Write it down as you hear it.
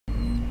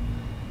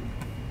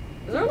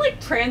Are there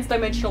like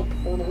trans-dimensional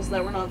portals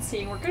that we're not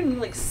seeing? We're getting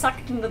like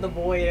sucked into the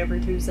void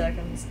every 2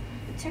 seconds.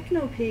 The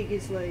techno pig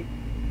is like...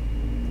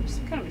 There's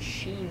some kind of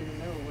machine in the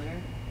middle there.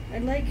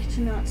 I'd like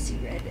to not see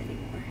red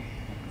anymore.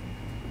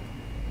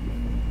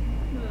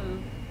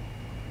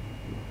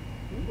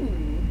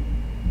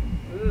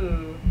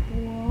 Ooh.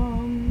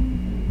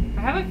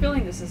 I have a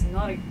feeling this is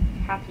not a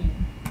happy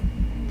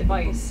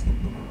device.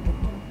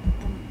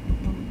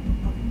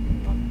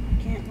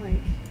 I can't, like,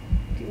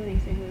 do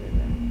anything with it,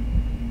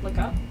 though. Look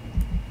up.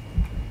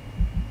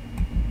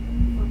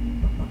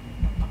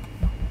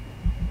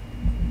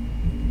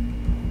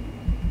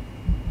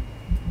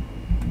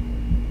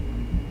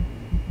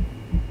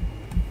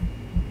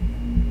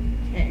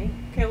 Okay.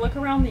 Okay, look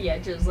around the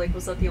edges. Like,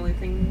 was that the only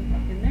thing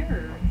in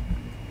there, or?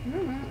 I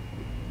don't know.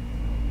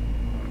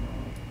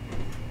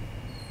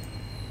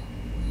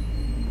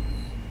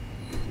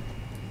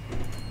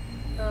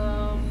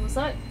 Was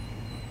that?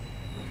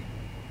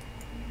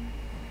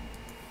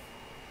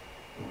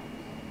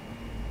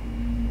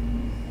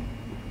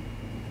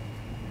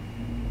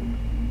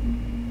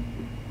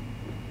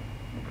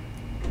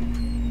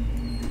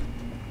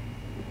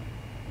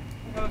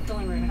 I have a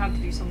feeling we're gonna have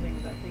to do something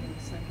with that thing in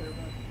the center, but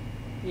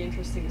it'd be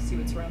interesting to see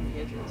what's around the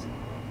edges.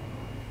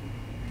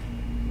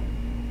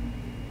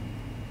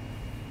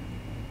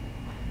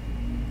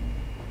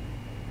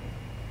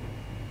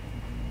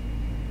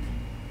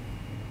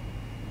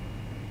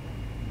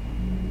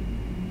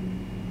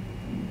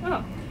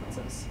 Oh, what's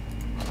this?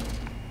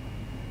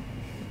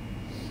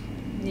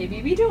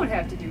 Maybe we don't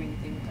have to do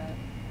anything with that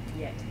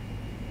yet.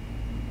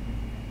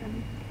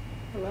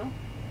 Hello?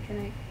 Can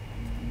I...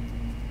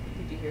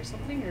 Did you hear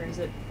something, or is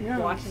it No.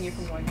 blocking you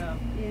from going up?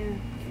 Yeah,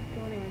 can't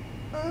go anywhere.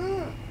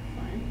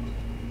 Fine.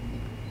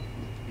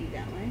 Be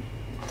that way.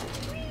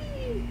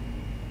 Whee!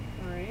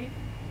 Alright.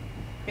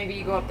 Maybe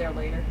you go up there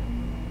later.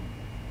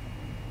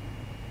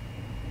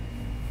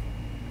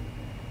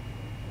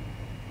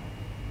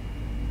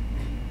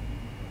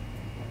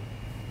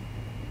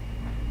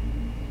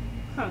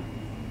 Huh.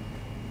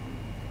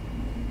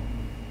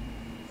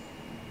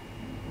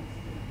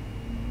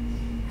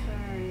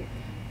 Alright.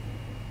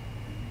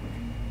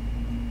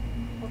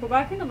 We'll go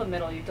back into the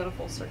middle. You've done a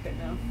full circuit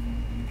now.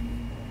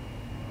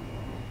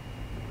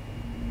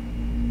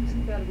 There's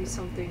gotta be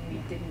something we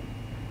didn't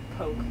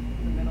poke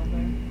in the middle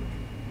there.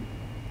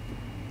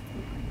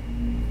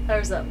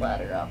 There's that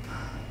ladder up.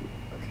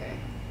 Okay.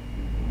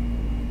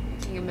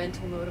 Making a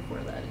mental note of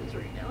where that is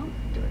right now,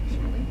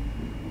 directionally.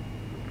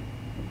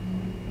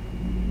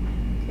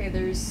 Okay,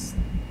 there's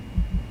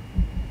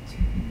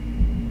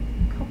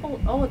a couple.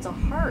 Oh, it's a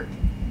heart.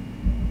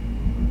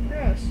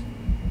 Gross.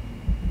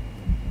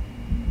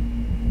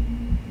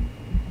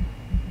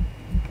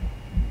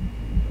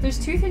 There's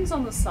 2 things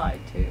on the side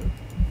too.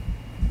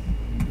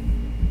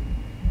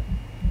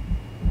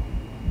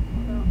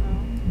 I don't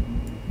know.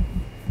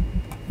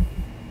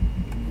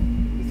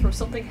 You throw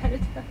something at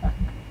it?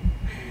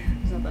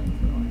 There's not that to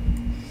throw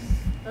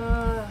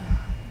at.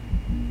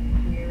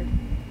 Weird.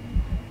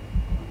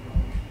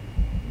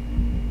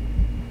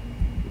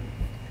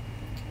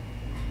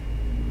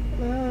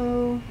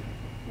 Hello?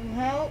 Will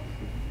help?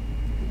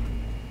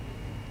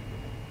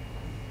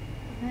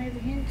 Can I have a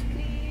hint,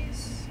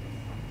 please?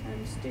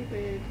 I'm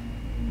stupid.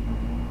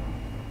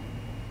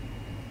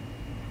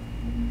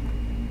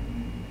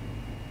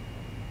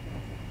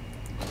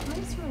 Why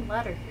is there a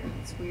ladder here?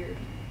 That's weird.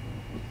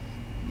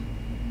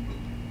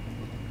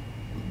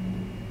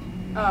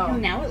 Oh, Oh.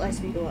 now it lets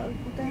me go up.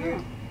 What the Weird.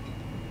 hell?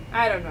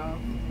 I don't know.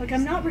 Like,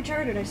 I'm not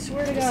retarded, I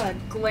swear to God.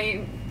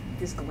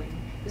 This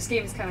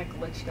game is kind of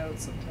glitched out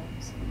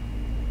sometimes.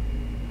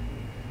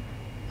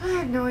 I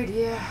have no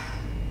idea.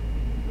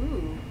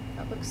 Ooh,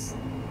 that looks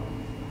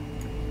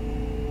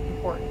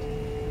important.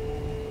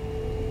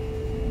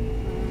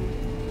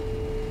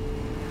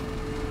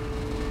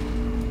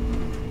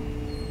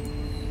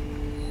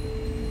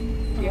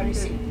 Do you have to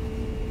see?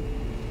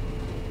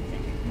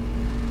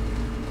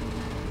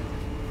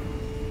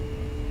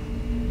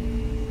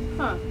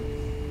 Huh.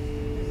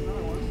 There's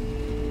another one.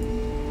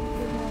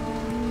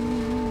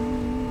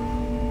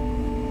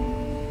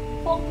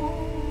 Oh.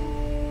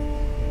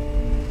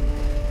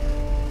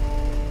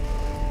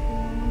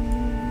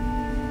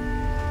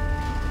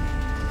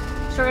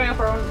 Starting up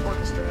our own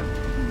orchestra.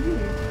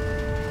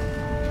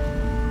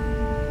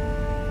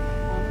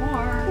 One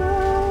more.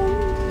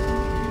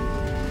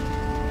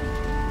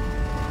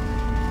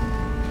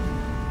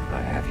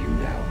 I have you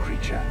now,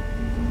 creature.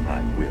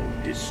 I will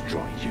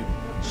destroy you.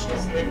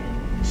 Stop him!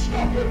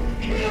 Stop him!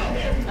 Kill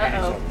him! It is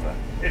Uh-oh. over.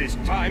 It is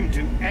time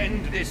to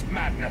end this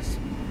madness.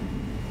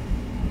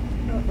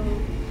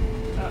 Uh-oh.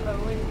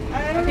 Uh-oh.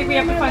 I I don't think we know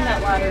have to where find my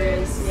that ladder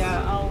ladder is. is.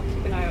 Yeah, I'll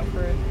keep an eye out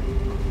for it.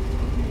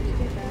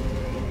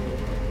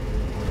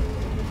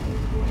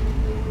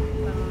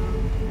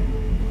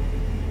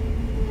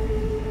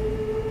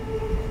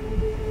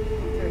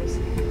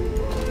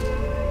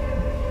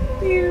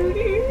 There it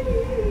is.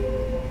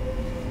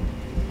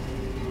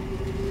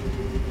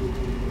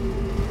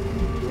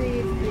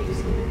 Breathe, please,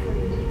 come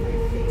and eat my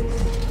face.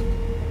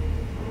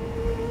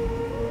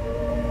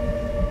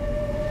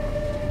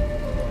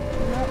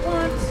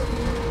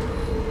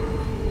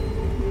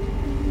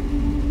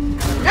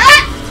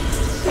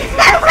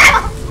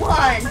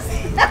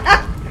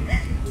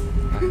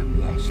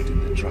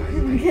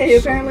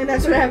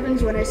 That's what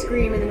happens when I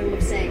scream in the middle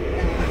of saying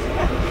it.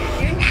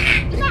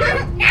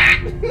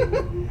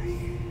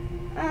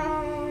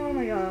 Oh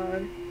my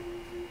god.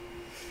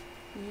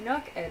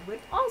 Enoch, Edwin,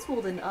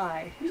 Oswald, and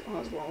I. Who's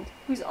Oswald?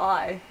 Who's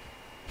I?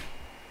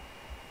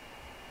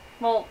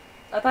 Well,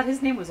 I thought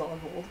his name was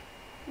Oswald.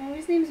 Oh,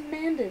 his name's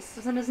Mandus.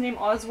 Isn't his name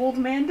Oswald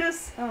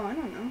Mandus? Oh, I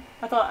don't know.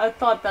 I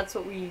thought that's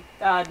what we.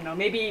 I don't know.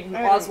 Maybe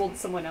Oswald's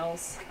someone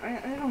else. I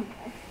don't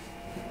know.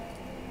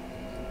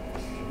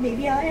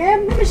 Maybe I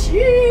am the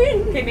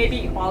machine! Okay,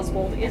 maybe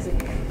Oswald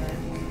isn't.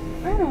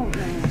 I don't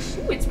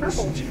know. Ooh, it's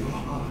purple. Listen to your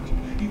heart.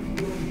 You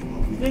know you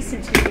are with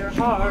Listen to your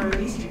heart.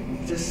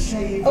 to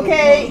save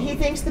Okay, the he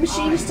thinks the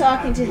machine world. is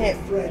talking to I am your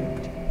him.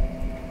 friend.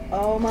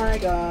 Oh my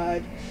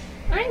god.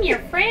 I'm your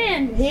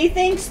friend. He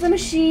thinks the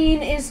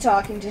machine is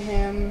talking to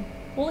him.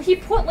 Well, he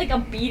put like a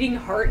beating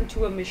heart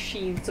into a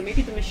machine, so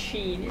maybe the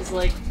machine is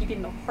like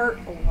keeping the heart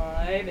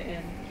alive,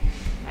 and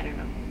I don't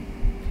know.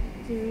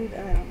 Dude,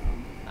 I don't know.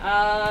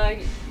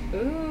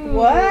 Ooh.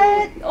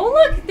 What? Oh,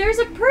 look, there's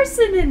a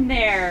person in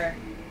there.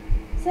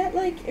 Is that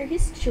like, are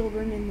his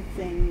children in the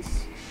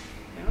things?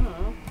 I don't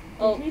know.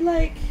 Oh, Did he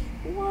like,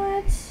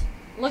 what?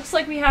 looks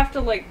like we have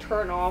to like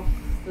turn off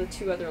the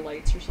two other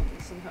lights or something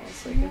somehow,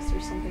 so I guess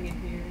there's something in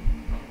here.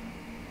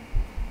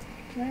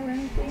 Can I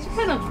run please? It's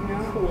kind of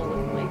cool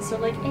looking lights, they're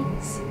like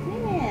eggs.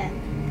 Yeah.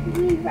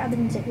 Wee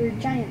robin's eggs, or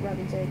giant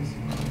robin's eggs.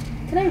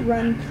 Can I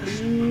run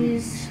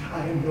please?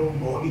 I am no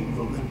more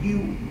evil than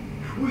you.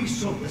 We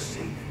sought the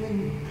same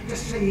thing, to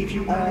save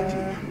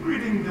humanity,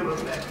 ridding them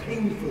of their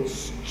painful,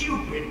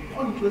 stupid,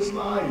 pointless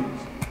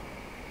lives.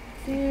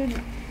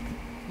 Dude,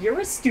 You're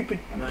a stupid,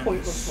 Mandus,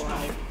 pointless stop.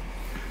 lie.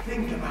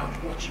 Think about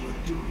what you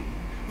are doing.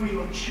 For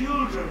your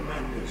children,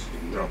 Mandus. Do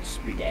not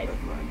speak Dead.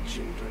 of my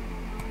children,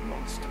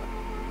 monster.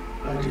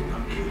 I did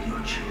not kill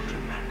your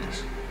children,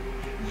 Mandus.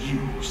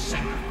 You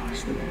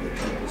sacrificed them on the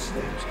temple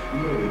steps,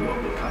 knowing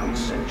what the coming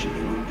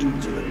century would do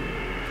to them.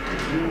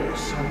 Your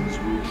sons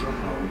will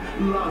drown,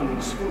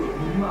 lungs full of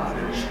mud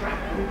and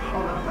shrapnel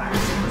on the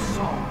backs of the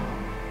song.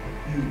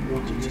 You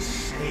wanted to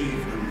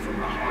save them from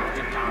the horror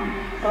to come.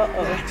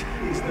 That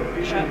is the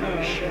vision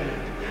we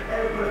shared.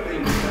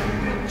 Everything that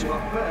led to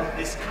avert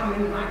this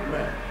coming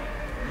nightmare.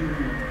 You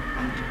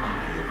and I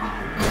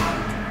are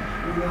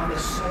one. We are the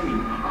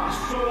same. Our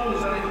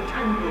souls are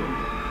entangled.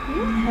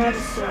 you We have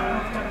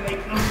deserve to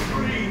make them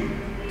free.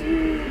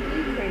 Dude,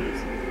 you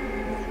crazy.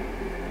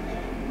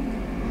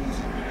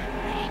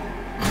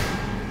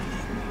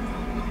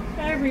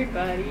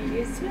 Everybody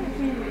is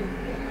swimming.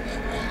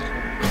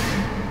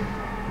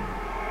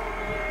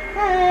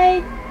 Hi!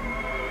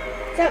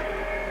 What's up?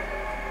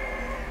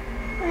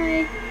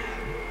 Hi.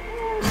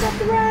 Oh, stop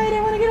the ride,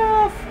 I want to get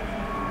off!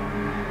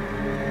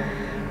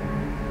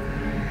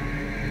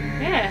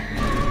 Yeah.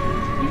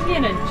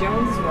 Indiana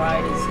Jones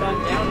ride has gone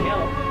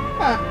downhill.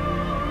 Huh.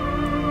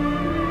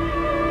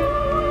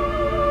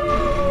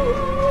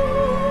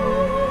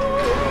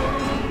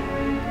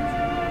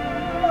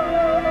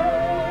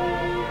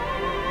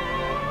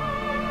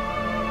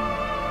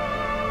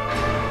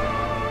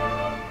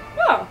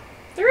 Oh,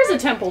 there is a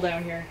temple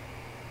down here.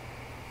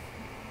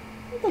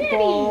 The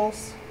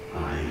balls.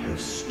 I have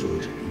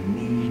stood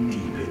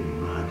knee-deep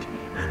in mud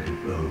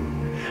and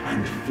bone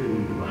and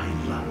filled my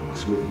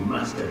lungs with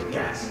mustard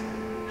gas.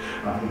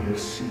 I have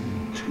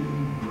seen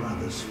 2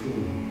 brothers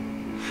fall.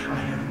 I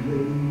have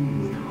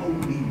lain with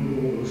holy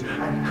wars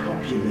and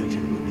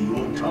copulated with the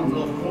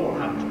autumnal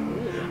fallout.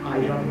 I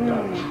have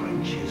dug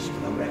trenches for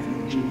the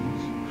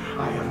refugees.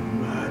 I have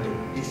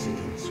murdered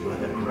dissidents where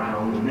the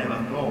ground never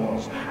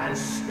thaws and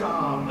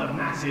starved the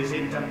masses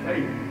into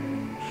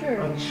pain.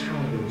 Sure. A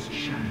child's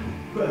shadow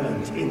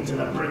burnt into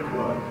the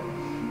brickwork.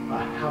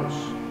 A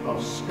house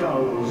of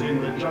skulls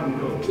in the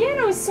jungle.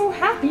 Piano is so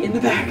happy in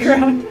the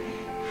background.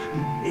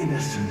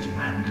 Innocent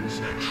Mandus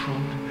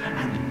trod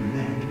and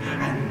bled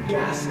and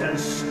gassed and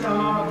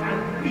starved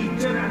and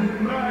beaten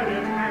and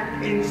murdered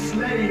and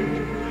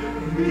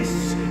enslaved. This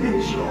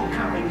is your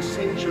coming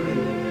century.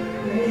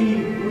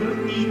 They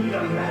will eat the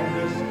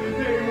Mandus.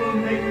 They will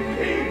make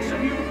pigs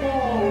of you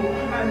all,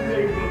 and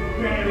they will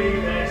bury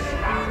their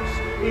scalps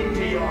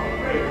into your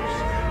ribs,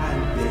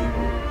 and they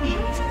will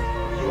eat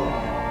your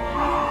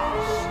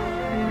hearts.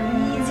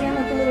 Easy on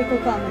the political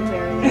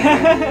commentary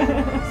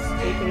there. Just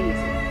take it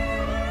easy.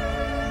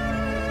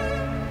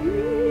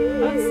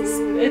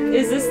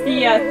 Is this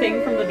the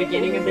thing from the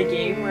beginning of the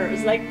game where it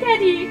was like,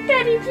 Daddy,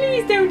 Daddy,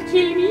 please don't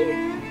kill me?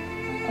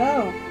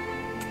 Oh.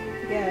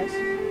 Yes.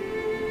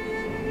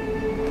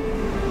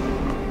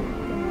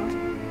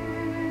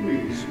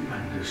 Please,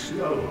 Mandus,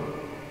 no.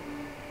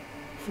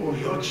 For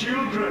your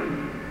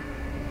children.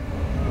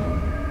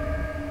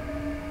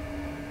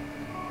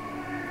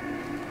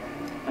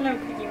 Hello,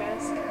 Cookie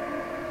Mask.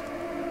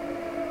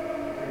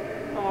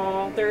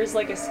 Oh, there's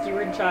like a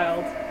skewered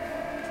child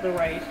to the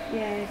right.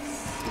 Yeah, it's...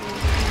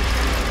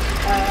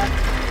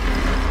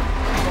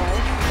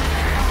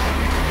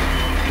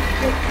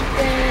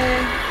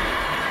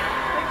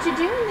 what you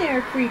doing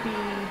there, creepy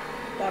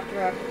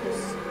Dr.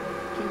 Octopus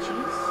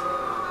Kinchies?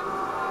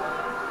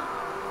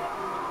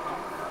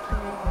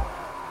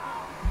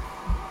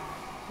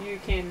 You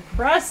can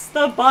press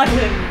the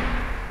button.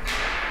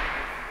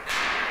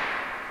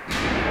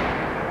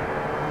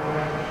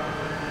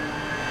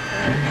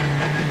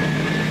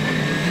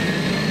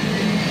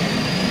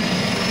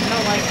 I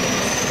don't like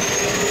this.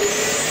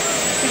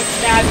 It's gonna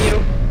stab you.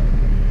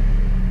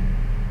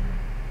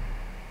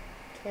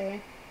 Okay.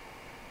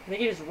 I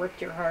think he just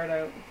ripped your heart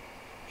out.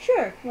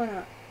 Sure, why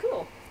not?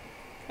 Cool.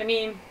 I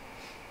mean,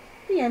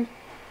 The end.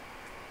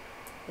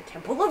 the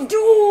Temple of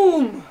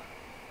Doom!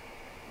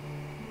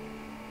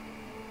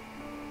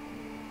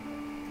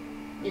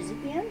 Is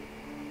it the end?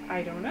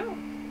 I don't know.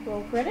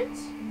 Roll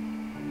credits?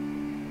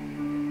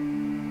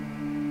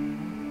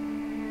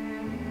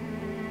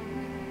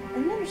 I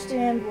don't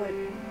understand what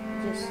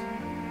just...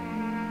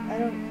 I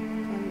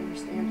don't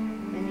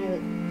understand any of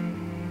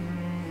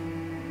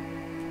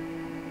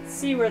it.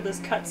 See where this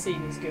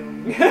cutscene is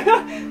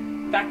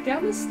going. Back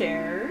down the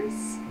stairs.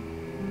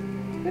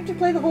 We have to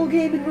play the whole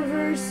game in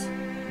reverse.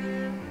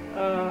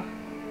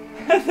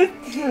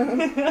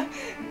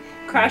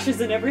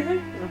 Crashes and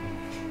everything?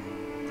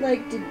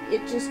 Like, did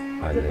it just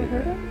I rip lay my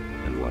heart there out?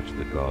 and watched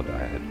the god I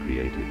had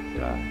created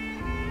die.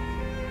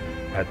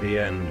 At the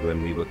end,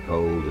 when we were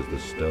cold as the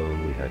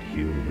stone we had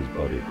hewn his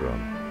body from,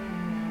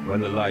 when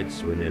the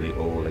lights were nearly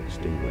all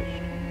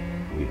extinguished,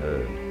 we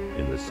heard,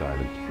 in the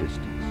silent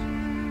distance,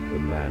 the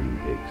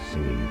man-pigs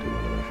singing to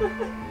one another.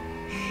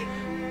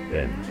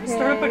 Then,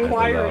 Start up a as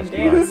choir the and last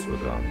dance. lights were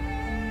gone,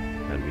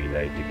 and we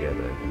lay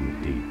together in the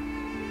deep,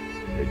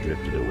 they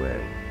drifted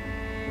away,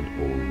 and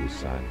all was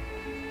silent.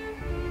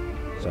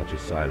 Such a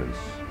silence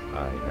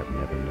I have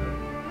never known.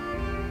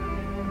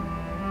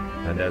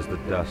 And as the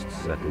dust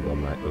settled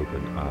on my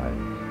open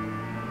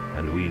eyes,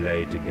 and we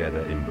lay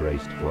together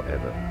embraced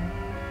forever,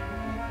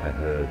 I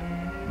heard,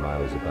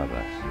 miles above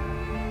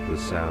us, the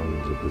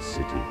sounds of the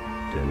city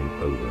turning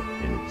over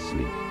in its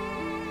sleep.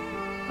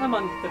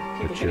 Among the The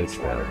people getting church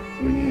bell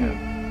slaughtered. ringing out.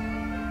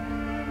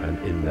 And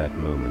in that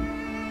moment,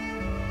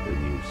 the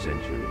new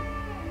century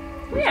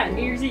was Yeah, born.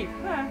 New Year's Eve.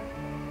 Ah.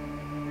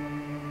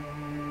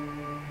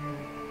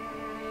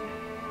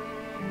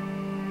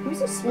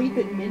 Who's asleep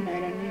at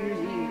midnight on New Year's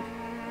Eve?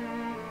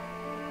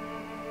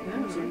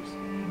 Losers.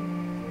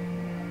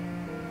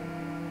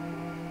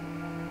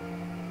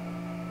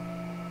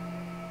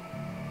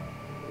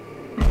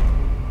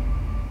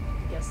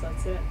 I guess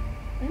that's it.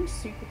 I'm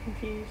super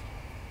confused.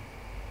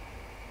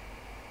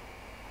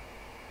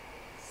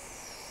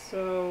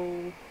 So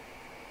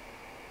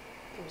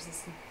there was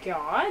this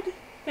god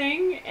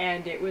thing,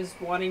 and it was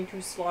wanting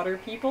to slaughter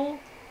people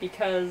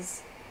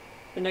because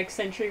the next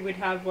century would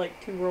have like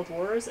 2 world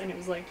wars, and it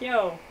was like,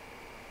 yo,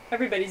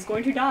 everybody's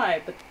going to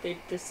die, but they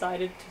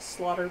decided to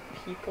slaughter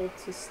people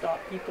to stop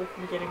people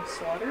from getting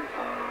slaughtered.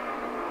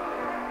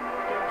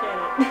 Don't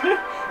get it.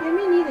 Yeah,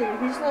 me neither.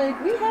 He's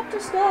like, we have to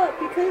stop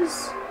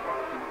because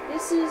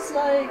this is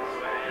like...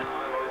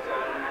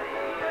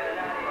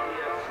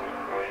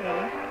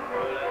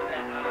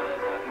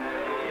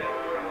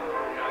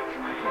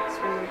 That's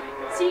weird.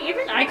 See,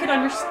 even I could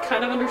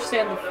kind of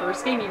understand the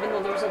first game, even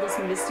though there was all this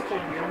mystical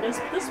weirdness,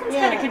 but this one's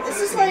kind of Yeah,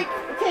 confusing. this is like,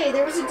 okay,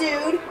 there was a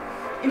dude,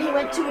 and he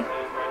went to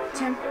a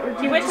temple.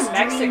 He went to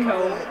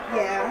Mexico.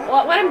 Yeah.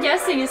 Well, what I'm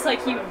guessing is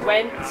like he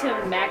went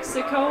to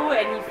Mexico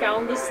and he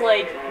found this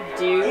like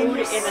dude And in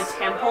he's- a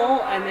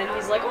temple, and then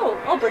he's like, "Oh,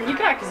 I'll bring you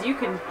back because you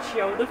can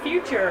show the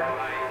future."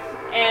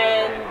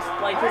 And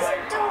like his I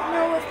don't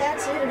know if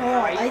that's it at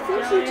all. I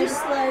think he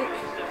just like,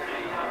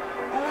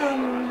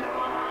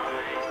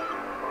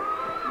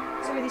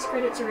 sorry, these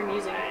credits are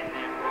amusing.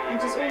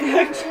 And his old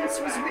conscience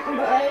was written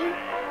by.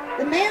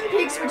 The man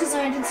pigs were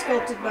designed and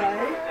sculpted by.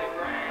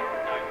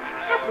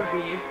 that would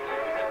be,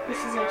 This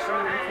is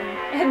actually really funny.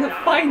 and the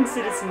fine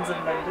citizens of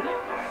London.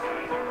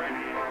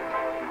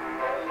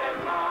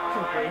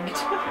 Rigged.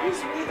 These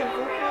were the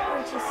vocal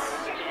artists.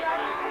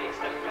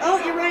 Oh,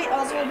 you're right,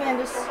 Oswald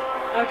Landis.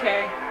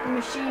 Okay. The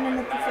Machine and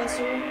the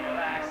Professor.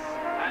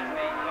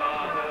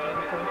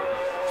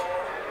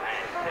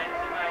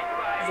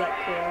 Is that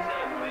cool?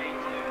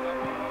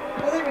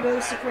 Oh, there we go,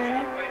 the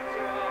Soprano.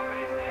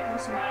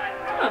 Awesome.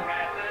 Huh.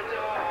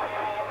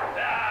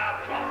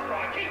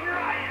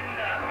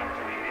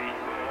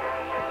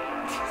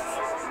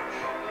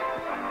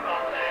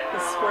 The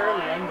Square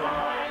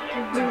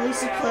London. Duly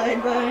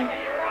supplied by.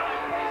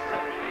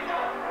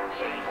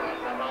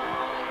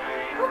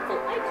 Helpful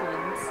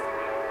icons.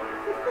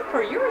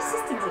 For your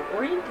assistance in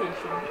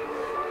orientation.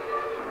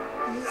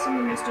 This is some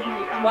of the most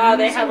amazing Wow,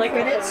 they had, like, a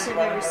credits whole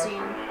I've ever bundle.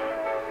 seen.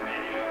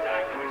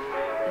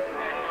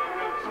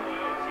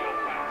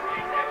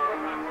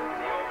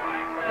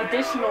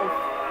 Additional.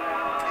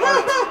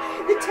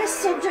 The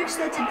test subjects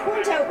that did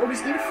point out what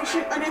was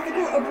inefficient,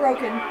 unethical, or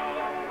broken.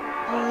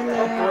 I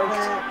love broke.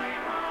 that.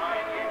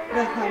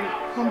 The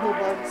humble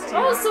bugs too.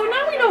 Oh, so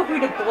now we know who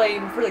to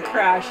blame for the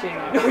crashing.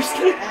 No, we're just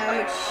kidding.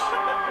 Ouch.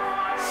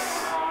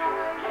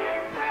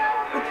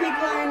 The pig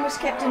line was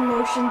kept in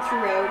motion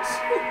throughout.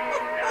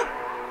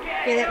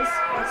 Okay, that's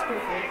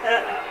perfect.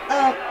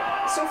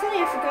 So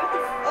funny, I forgot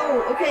the.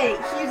 Oh, okay.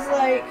 He's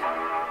like,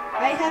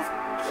 I have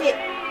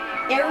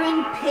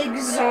Aaron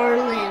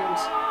Pigzarland.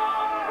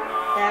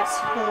 That's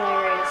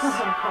hilarious.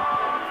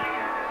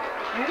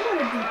 I want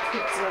to be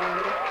Pixar.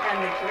 And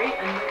the great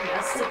unknown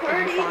mess The of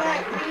party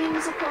that fine.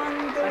 leans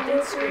upon the I did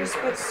workers scream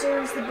but first.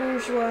 serves the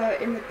bourgeois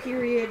in the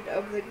period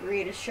of the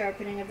greatest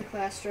sharpening of the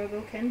class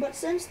struggle can but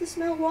sense the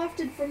smell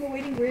wafted from the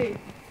waiting grave.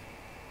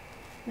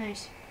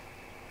 Nice.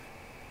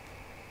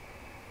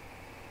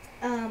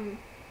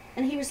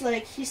 And he was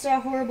like, he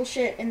saw horrible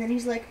shit, and then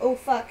he's like, oh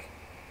fuck,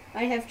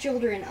 I have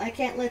children, I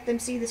can't let them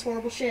see this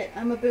horrible shit,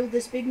 I'm gonna build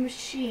this big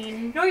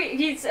machine. No,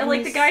 he's And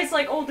like the this- guy's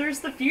like, oh, there's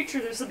the future.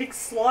 There's a big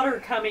slaughter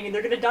coming, and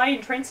they're gonna die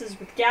in trenches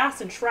with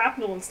gas and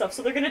shrapnel and stuff.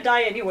 So they're gonna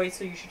die anyway.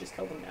 So you should just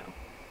kill them now.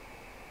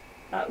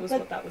 That was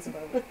what that was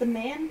about. But the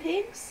man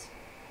pigs?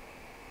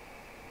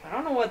 I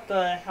don't know what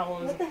the hell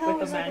is What the hell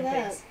with was the up man with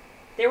that? pigs.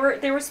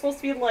 They were supposed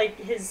to be like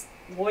his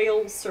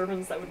loyal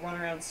servants that would run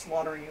around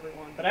slaughtering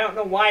everyone. But I don't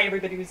know why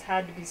everybody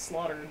had to be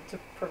slaughtered to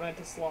prevent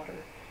a slaughter.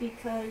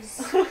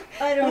 Because,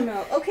 I don't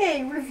know.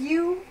 Okay,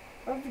 review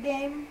of the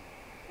game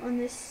on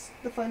the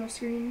final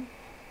screen.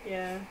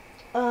 Yeah.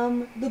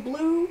 The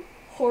blue,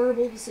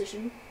 horrible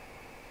decision.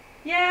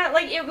 Yeah,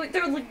 like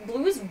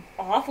blue is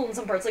awful in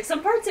some parts. Like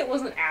some parts it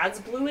wasn't as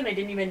blue and I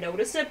didn't even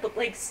notice it, but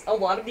like a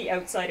lot of the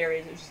outside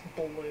areas it was just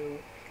blue,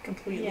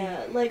 completely.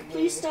 Yeah, like blue.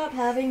 please stop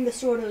having the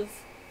sort of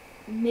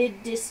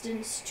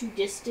mid-distance to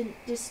distant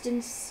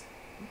distance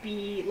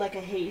be like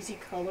a hazy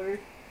color.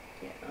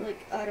 Yeah. Like,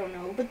 I don't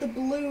know, but the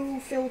blue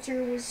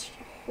filter was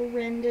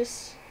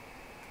horrendous.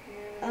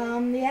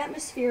 The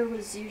atmosphere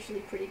was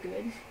usually pretty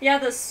good. Yeah,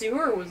 the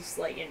sewer was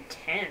like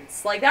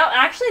intense. Like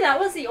that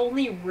was the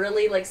only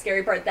really like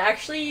scary part.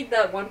 Actually,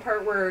 that one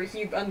part where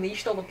he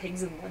unleashed all the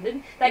pigs in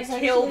London, that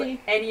killed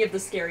any of the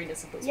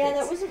scariness of those Yeah, pigs.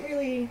 that wasn't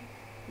really.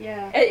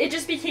 Yeah. It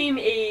just became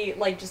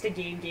just a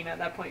game at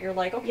that point. You're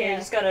like, okay, Yeah. I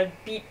just gotta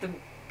beat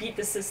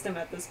the system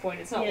at this point.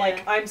 It's not Yeah.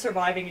 like I'm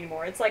surviving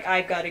anymore. It's like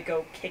I've got to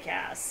go kick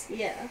ass.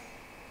 Yeah.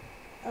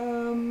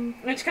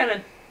 Which kind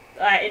of,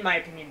 in my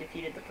opinion,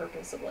 defeated the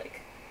purpose of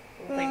like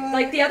the whole thing.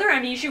 Like the other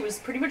Amnesia was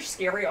pretty much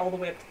scary all the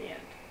way up to the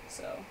end.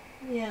 So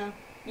Yeah.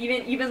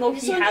 even though he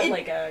So had it-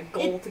 like a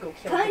goal to go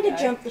kill the Kind of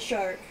guy. jumped the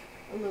shark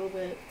a little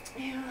bit.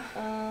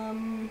 Yeah.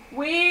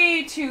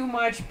 Way too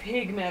much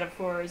pig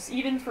metaphors,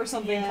 even for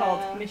something Yeah.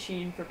 called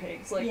Machine for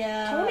Pigs. Like,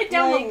 Yeah, tone it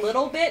down like- a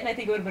little bit, and I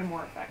think it would have been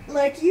more effective.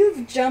 Like,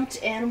 you've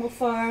jumped Animal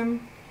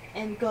Farm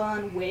and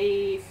gone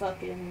way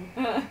fucking.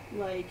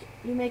 Like,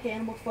 you make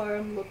Animal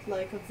Farm look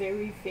like a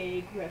very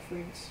vague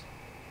reference.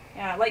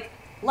 Yeah, like,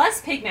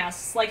 less pig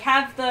masks. Like,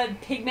 have the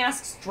pig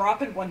masks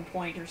drop at one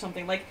point or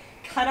something. Like,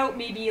 cut out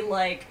maybe,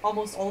 like,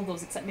 almost all of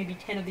those, except maybe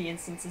 10 of the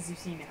instances you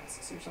see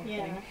masks or something.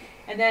 Yeah.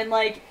 And then,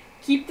 like,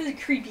 keep the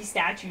creepy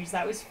statues.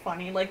 That was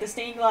funny. Like, the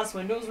stained glass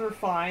windows were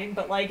fine,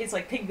 but, like, it's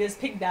like pig this,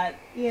 pig that,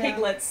 Yeah.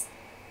 piglets.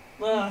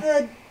 Ugh.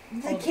 The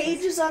All of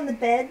cages on the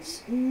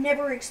beds,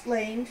 never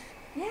explained.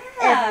 Yeah,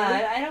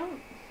 Ever. I don't...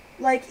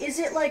 Like, is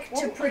it like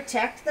to Well-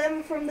 protect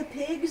them from the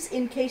pigs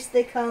in case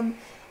they come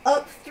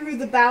up through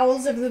the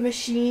bowels of the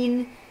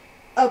machine,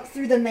 up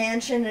through the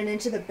mansion and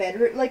into the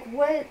bedroom? Like,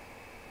 what?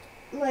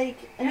 Like,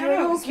 and I there don't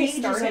were know, no 'cause we cages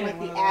started on like in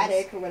the one of those.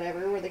 attic or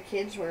whatever where the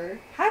kids were.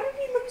 How did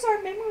we lose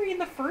our memory in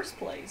the first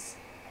place?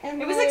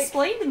 And It was like,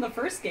 explained in the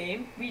first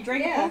game. We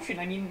drank Yeah. a potion.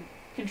 I mean,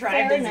 fair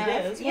contrived as enough.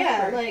 it is. Yeah,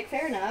 whatever. like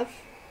fair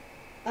enough.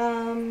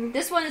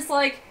 This one is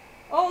like,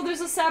 oh,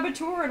 there's a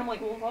saboteur, and I'm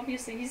like, well,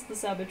 obviously he's the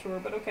saboteur,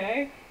 but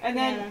okay. And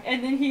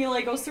then he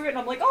like goes through it, and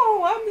I'm like,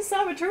 oh, I'm the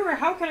saboteur.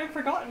 How could I have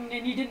forgotten?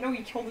 And you didn't know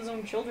he killed his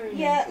own children.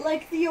 Yeah,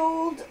 like the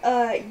old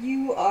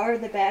you are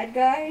the bad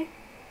guy,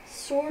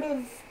 sort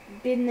of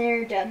been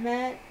there, done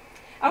that.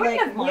 I wouldn't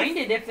like, have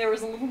minded if there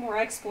was a little more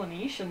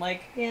explanation.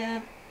 Like,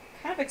 Yeah.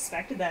 kind of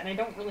expected that, and I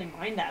don't really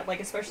mind that. Like,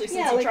 especially since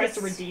Yeah, he like, tries to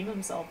it's- redeem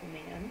himself in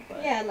the end.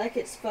 But Yeah, like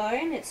it's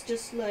fine. It's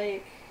just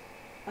like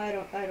I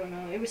don't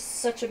know. It was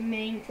such a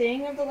main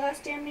thing of the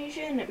last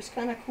Amnesia, and it was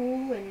kind of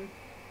cool and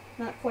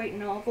not quite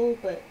novel,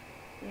 but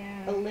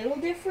yeah. a little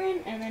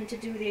different. And then to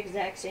do the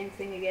exact same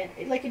thing again,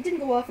 it didn't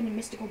go off into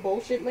mystical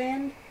bullshit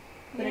land,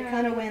 but it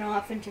kind of went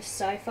off into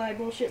sci-fi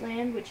bullshit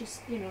land, which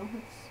is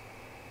it's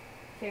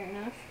fair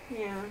enough.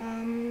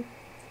 Yeah.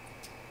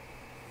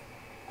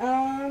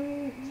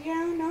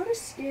 Yeah, not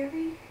as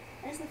scary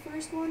as the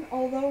first one.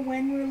 Although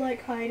when we're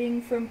like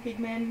hiding from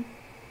pigmen,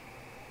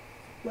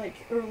 like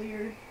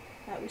earlier,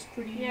 that was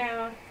pretty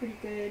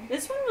good.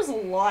 This one was a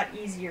lot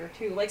easier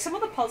too. Like some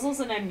of the puzzles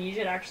in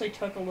Amnesia actually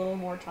took a little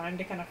more time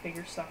to kind of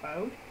figure stuff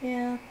out.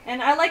 Yeah.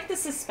 And I like the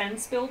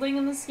suspense building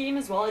in this game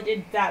as well. It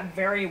did that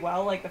very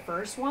well, like the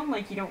first one.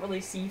 Like you don't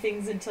really see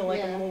things until like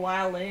a Yeah. little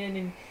while in,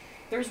 and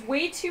there's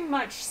way too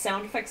much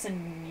sound effects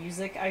and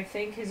music, I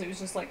think, because it was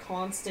just like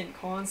constant.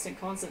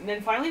 And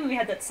then finally when we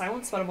had that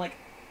silent spot, I'm like,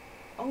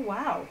 oh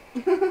wow,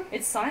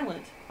 it's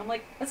silent. I'm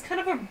like, that's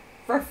kind of a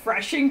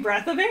refreshing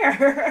breath of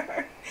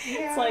air.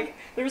 Yeah. It's like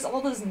there's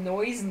all this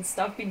noise and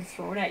stuff being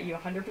thrown at you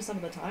 100%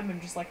 of the time. I'm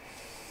just like,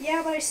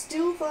 Yeah, but I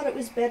still thought it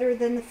was better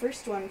than the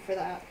first one for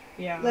that.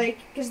 yeah. Like,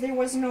 because there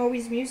wasn't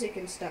always music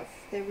and stuff.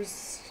 There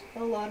was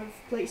a lot of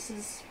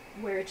places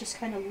where it just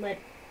kind of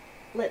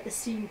let the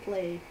scene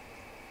play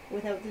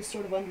without this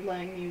sort of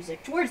underlying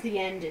music. Towards the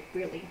end, it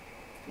really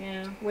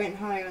Yeah. Went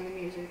high on the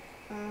music.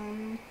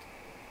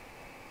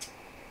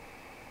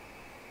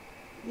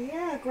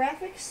 Yeah,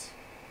 graphics.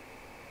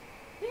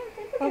 Yeah,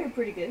 they were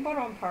pretty good. About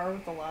on par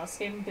with the last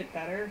game, a bit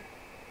better.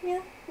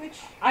 Yeah, which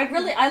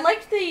I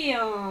liked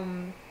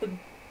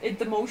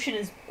the motion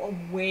is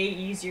way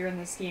easier in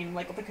this game.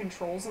 Like the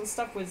controls and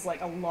stuff was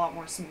like a lot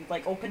more smooth.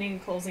 Like opening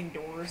and closing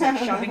doors, like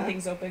shoving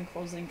things open,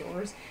 closing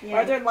doors. yeah.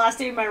 Rather than last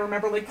game, I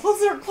remember like close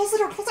the door,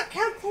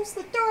 can't close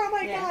the door. Oh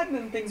my god! And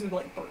then things would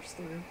like burst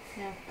through.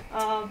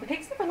 Yeah. The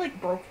pigs never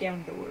like broke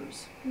down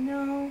doors.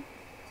 No,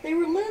 they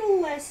were a little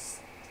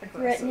less Aggressive.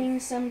 threatening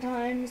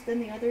sometimes than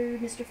the other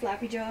Mr.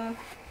 Flappy Jaw.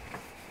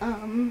 I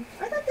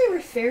thought they were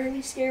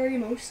fairly scary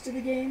most of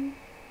the game.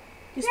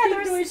 Because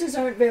pig noises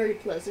aren't very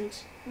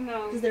pleasant.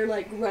 No. Because they're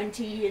like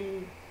grunty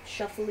and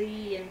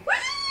shuffly and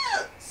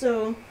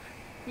so.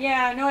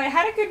 Yeah, no, it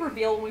had a good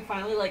reveal when we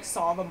finally like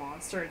saw the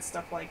monster and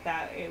stuff like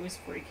that. It was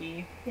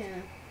freaky.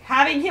 Yeah.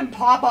 Having him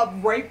pop up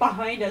right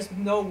behind us with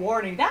no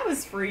warning, that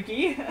was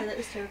freaky. Yeah, that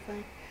was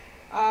terrifying.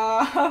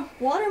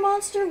 Water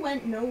monster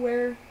went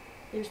nowhere.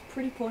 It was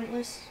pretty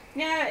pointless.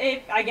 Yeah,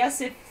 I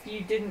guess if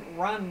you didn't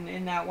run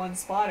in that one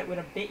spot, it would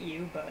have bit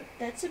you, but...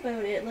 That's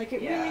about it. Like,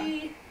 it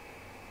really...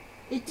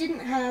 It didn't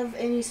have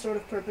any sort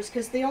of purpose,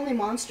 because the only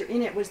monster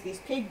in it was these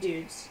pig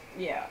dudes.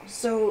 Yeah.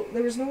 So,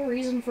 there was no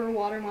reason for a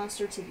water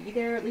monster to be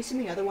there. At least in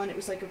the other one, it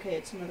was like, okay,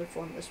 it's another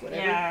formless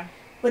whatever. Yeah.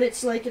 But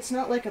it's like, it's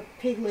not like a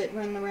piglet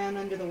running around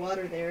under the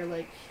water there.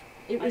 Like,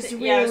 it was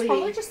really... Yeah, it was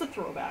probably just a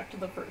throwback to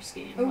the first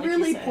game. A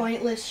really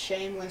pointless,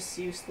 shameless,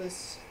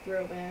 useless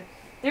throwback.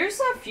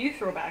 There's a few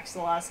throwbacks to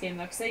the last game,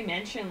 though, because they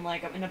mention,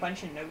 like, in a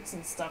bunch of notes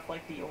and stuff,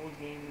 like, the old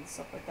game and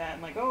stuff like that,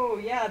 and like, oh,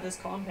 yeah, this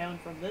compound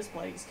from this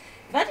place.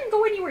 But that didn't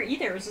go anywhere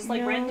either, it was just,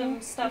 like,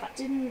 random stuff. It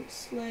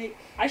didn't, like...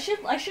 I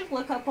should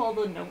look up all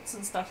the notes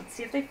and stuff and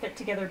see if they fit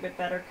together a bit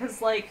better,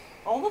 because, like,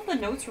 all of the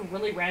notes were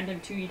really random,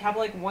 too. You'd have,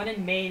 like, one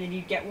in May, and then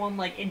you'd get one,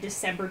 like, in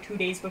December, 2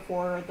 days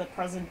before the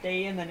present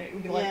day, and then it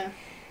would be, like... Yeah.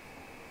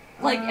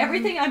 Like,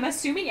 everything, I'm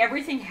assuming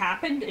everything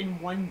happened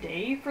in one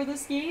day for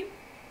this game.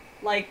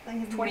 Like,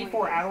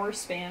 24-hour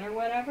span or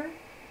whatever.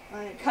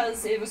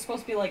 Because it was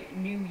supposed to be, like,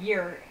 New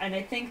Year, and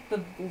I think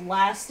the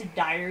last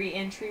diary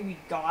entry we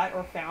got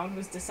or found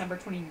was December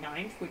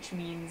 29th, which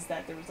means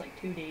that there was, like,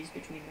 2 days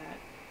between that.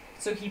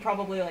 So he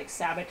probably, like,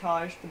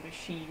 sabotaged the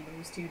machine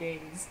those 2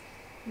 days.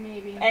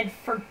 Maybe. And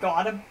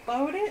forgot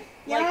about it?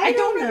 Yeah, like, I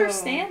don't know.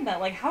 understand that.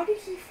 Like, how did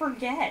he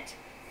forget?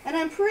 And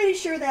I'm pretty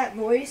sure that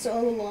voice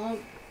all along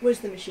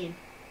was the machine.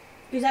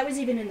 Because that was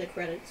even in the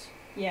credits.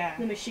 Yeah.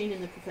 The machine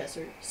and the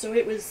professor. So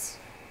it was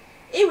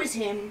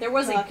him. There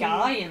was talking. a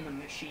guy in the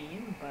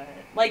machine, but...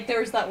 Like,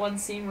 there's that one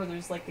scene where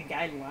there's, like, the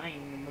guy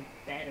lying in the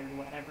bed or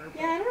whatever.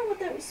 Yeah, I don't know what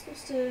that was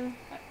supposed to...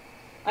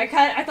 I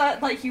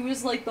thought, like, he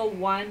was, like, the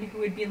one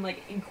who had been,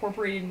 like,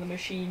 incorporated in the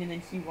machine, and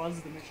then he was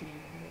the machine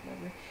or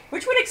whatever.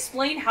 Which would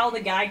explain how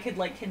the guy could,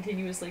 like,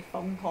 continuously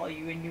phone call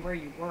you and knew where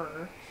you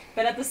were.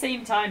 But at the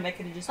same time, that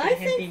could have just been him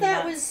being nuts. I think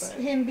that was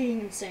him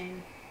being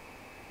insane.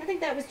 I think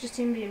that was just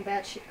him being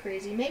batshit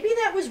crazy. Maybe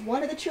that was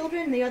one of the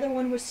children, the other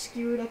one was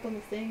skewered up on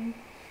the thing.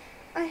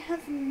 I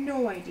have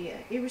no idea.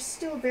 It was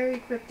still very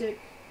cryptic.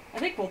 I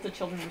think both the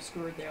children were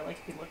skewered there, like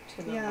if you looked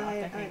to the left,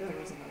 I think there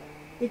was another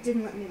one. It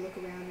didn't let me look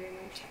around very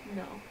much.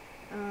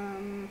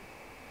 No.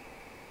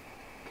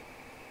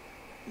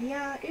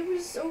 Yeah, it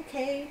was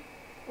okay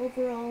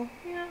overall.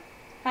 Yeah.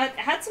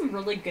 Had some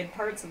really good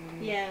parts and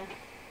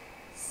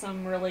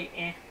some really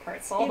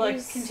parts. All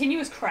the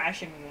continuous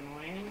crashing was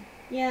annoying.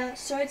 Yeah,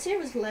 so I'd say it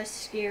was less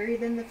scary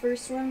than the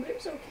first one, but it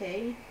was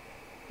okay.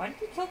 Why did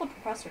he kill the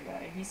professor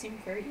guy? He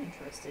seemed very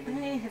interested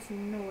in I have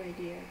no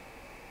idea.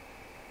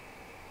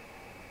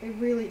 I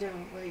really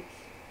don't, like...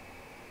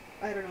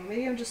 I don't know,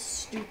 maybe I'm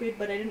just stupid,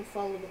 but I didn't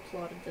follow the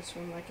plot of this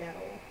one, like, at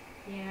all.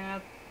 Yeah.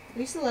 At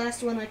least the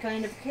last one, I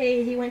kind of,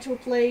 hey, he went to a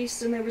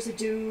place, and there was a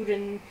dude,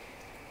 and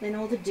then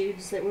all the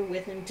dudes that were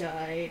with him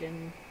died,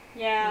 and...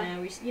 Yeah.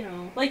 Now he's, you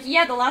know... Like,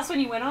 yeah, the last one,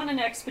 he went on an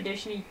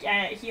expedition,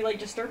 he like,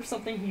 disturbed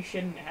something he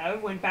shouldn't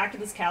have, went back to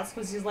this castle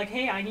because he's like,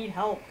 hey, I need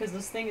help, because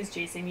this thing is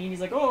chasing me, and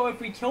he's like, oh, if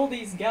we kill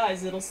these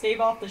guys, it'll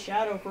stave off the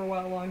shadow for a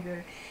while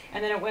longer.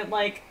 And then it went,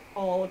 like,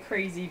 all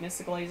crazy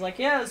mystical. He's like,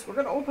 yes, we're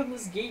gonna open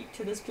this gate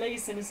to this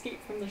place and escape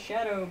from the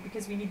shadow,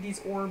 because we need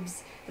these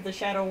orbs that the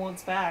shadow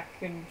wants back,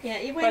 and... Yeah,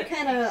 it went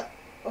kind of...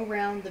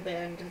 around the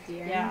bend at the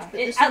end. Yeah, but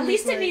at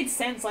least it made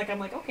sense. Like, I'm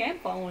like, okay, I'm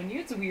following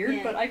you. It's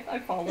weird, but I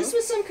follow. This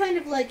was some kind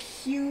of, like,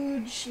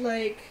 huge,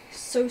 like,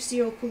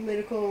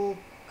 socio-political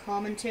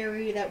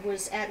commentary that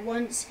was at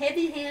once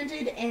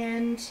heavy-handed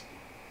and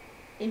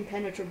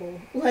impenetrable.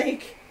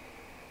 Like,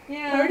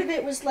 part of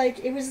it was,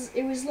 like, it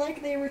was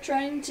like they were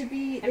trying to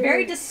be... And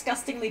very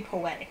disgustingly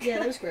poetic. Yeah,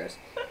 that was gross.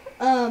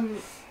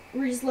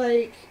 Where he's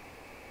like...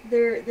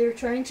 They're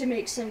trying to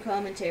make some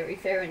commentary.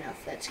 Fair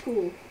enough. That's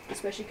cool.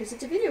 Especially because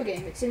it's a video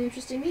game. It's an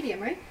interesting medium,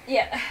 right?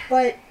 Yeah.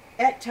 But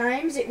at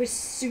times it was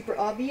super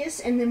obvious,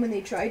 and then when they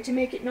tried to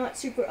make it not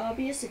super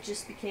obvious, it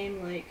just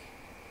became, like,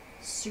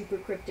 super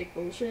cryptic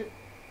bullshit.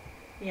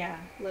 Yeah.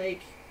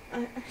 Like, I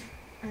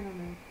don't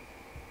know.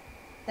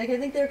 Like, I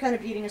think they're kind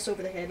of beating us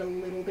over the head a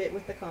little bit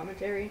with the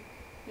commentary.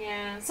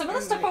 Yeah, some of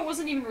the stuff I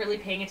wasn't even really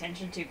paying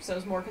attention to, because I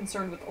was more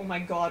concerned with, oh my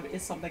god,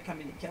 is something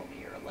coming to kill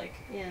me, or like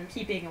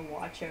keeping a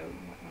watch out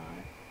and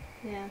whatnot.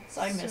 Yeah.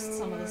 So I missed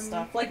some of the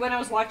stuff. Like when I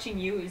was watching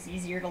you, it was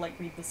easier to like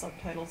read the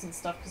subtitles and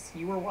stuff because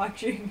you were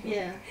watching.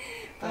 Yeah.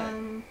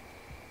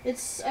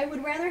 I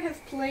would rather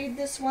have played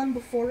this one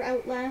before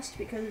Outlast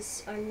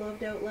because I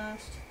loved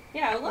Outlast.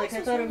 Yeah, Outlast.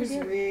 Like I thought it was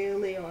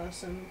really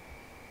awesome,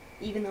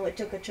 even though it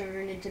took a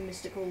turn into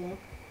mystic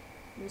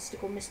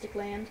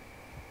land.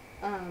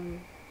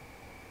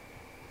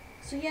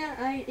 So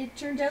yeah, it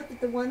turned out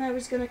that the one I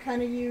was gonna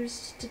kind of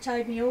use to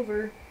tide me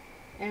over,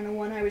 and the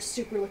one I was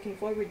super looking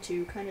forward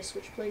to, kind of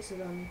switched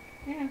places on me.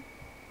 Yeah.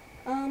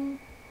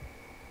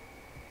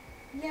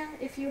 Yeah,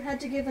 if you had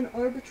to give an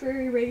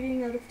arbitrary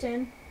rating out of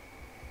 10.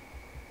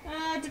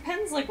 It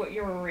depends like what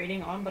you were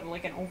rating on, but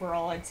like an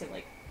overall, I'd say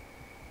like,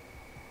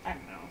 I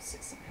don't know,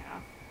 6.5.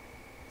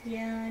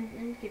 Yeah,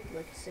 I'd give it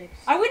like a 6.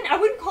 I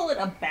wouldn't call it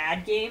a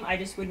bad game. I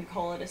just wouldn't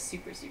call it a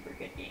super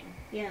good game.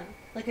 Yeah,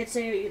 like I'd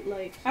say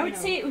like. I would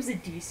say it was a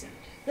decent.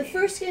 The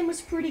first game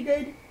was pretty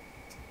good.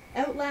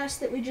 Outlast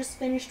that we just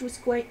finished was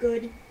quite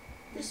good.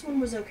 This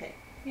one was okay.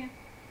 Yeah.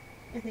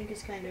 I think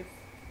it's kind of,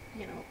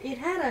 it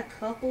had a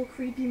couple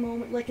creepy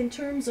moments, like in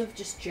terms of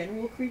just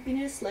general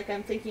creepiness, like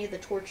I'm thinking of the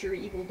torture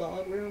evil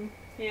dog room.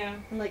 Yeah.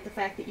 And like the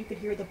fact that you could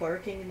hear the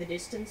barking in the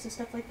distance and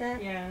stuff like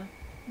that. Yeah.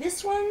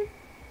 This one,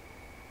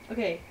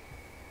 okay,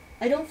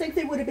 I don't think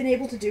they would have been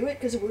able to do it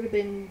because it would have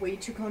been way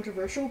too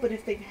controversial, but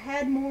if they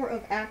had more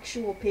of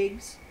actual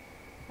pigs,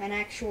 an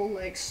actual,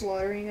 like,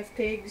 slaughtering of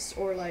pigs,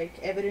 or, like,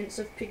 evidence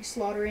of pig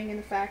slaughtering in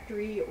the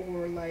factory,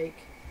 or, like,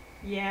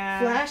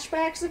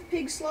 flashbacks of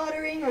pig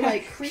slaughtering, or,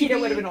 like, creepy... PETA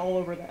would have been all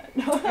over that.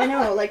 I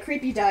know, like,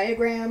 creepy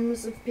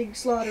diagrams of pig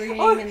slaughtering,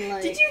 and,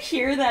 like... Did you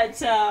hear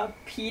that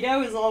PETA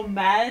was all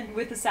mad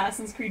with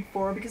Assassin's Creed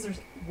 4 because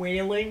there's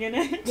wailing in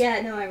it? Yeah,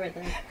 no, I read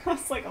that. I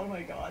was like, oh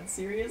my god,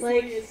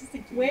 seriously?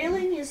 Like,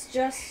 wailing is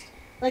just...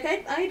 Like,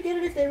 I'd get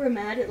it if they were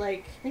mad at,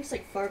 like, I think it's,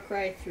 like, Far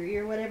Cry 3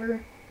 or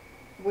whatever,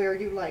 where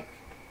you, like...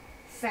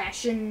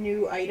 fashion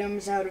new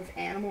items out of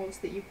animals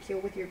that you kill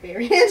with your bare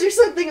hands or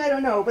something, I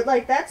don't know. But,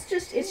 like, that's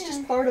just, it's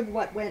just part of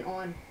what went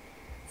on.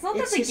 It's not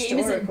that the game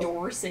is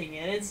endorsing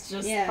it, it's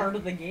just part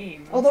of the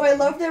game. Although I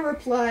love their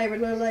reply where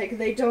they're like,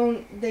 they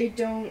don't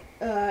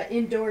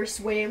endorse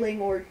whaling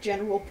or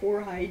general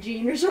poor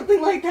hygiene or something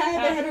like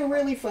that. They had a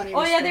really funny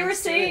response. Oh yeah, they were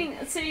saying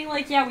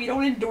like, yeah, we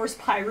don't endorse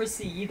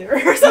piracy either,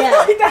 or something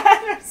like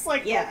that. It's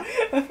like, yeah.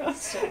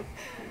 So,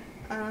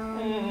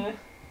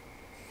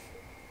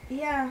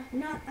 yeah,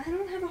 I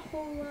don't have a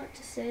whole lot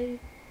to say.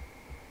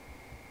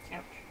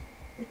 Ouch.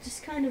 It's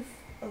just kind of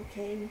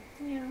okay.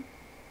 Yeah.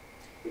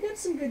 We got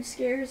some good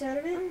scares out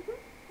of it. Mm-hmm.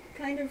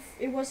 Kind of,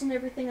 it wasn't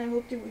everything I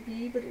hoped it would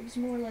be, but it was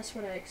more or less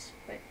what I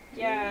expected.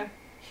 Yeah.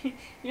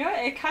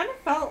 It kind of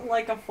felt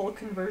like a full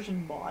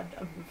conversion mod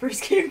of the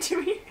first game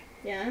to me.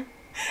 Yeah.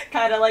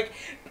 Kind of like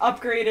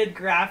upgraded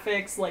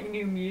graphics, like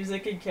new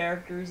music and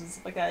characters and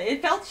stuff like that.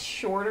 It felt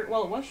shorter.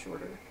 Well, it was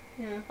shorter.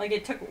 Yeah. Like,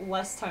 it took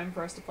less time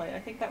for us to play. I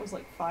think that was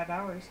like 5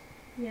 hours.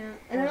 Yeah.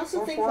 And I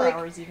also think 4 like...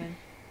 hours even.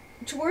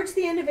 Towards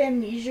the end of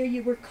Amnesia,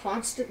 you were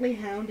constantly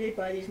hounded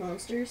by these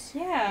monsters.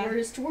 Yeah.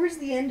 Whereas towards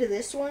the end of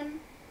this one...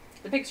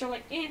 The pigs are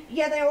like, eh.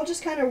 Yeah, they all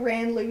just kind of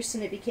ran loose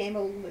and it became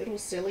a little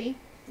silly.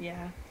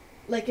 Yeah.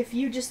 Like, if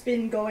you just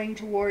been going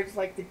towards,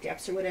 like, the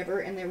depths or whatever,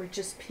 and there were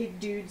just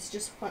pig dudes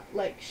just,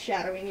 like,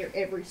 shadowing your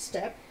every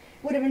step,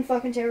 would have been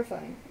fucking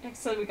terrifying.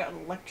 Next time we got an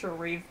electro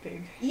rave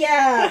pig.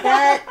 Yeah,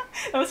 that...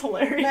 that was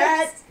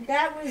hilarious.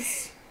 That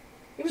was...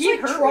 It was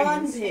like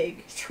Tron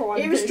Pig.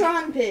 It was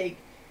Tron Pig.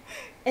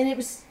 And it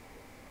was...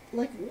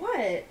 Like,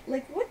 what?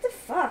 Like, what the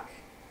fuck?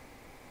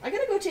 I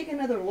gotta go take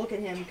another look at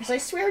him, because I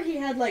swear he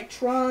had, like,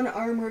 Tron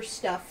armor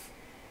stuff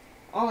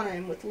on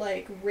him with,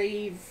 like,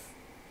 rave,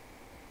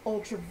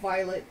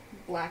 ultraviolet,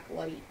 black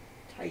light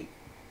type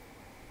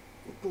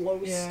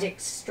glow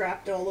sticks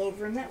strapped all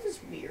over him. That was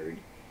weird.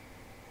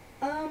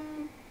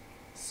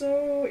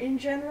 So, in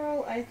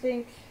general, I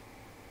think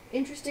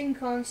interesting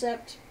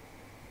concept,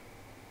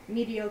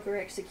 mediocre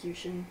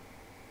execution,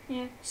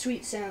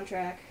 sweet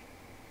soundtrack.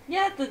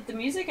 Yeah, the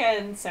music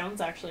and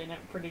sound's actually in it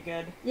pretty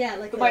good. Yeah,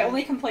 like my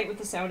only complaint with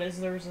the sound is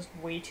there's just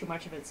way too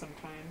much of it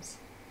sometimes.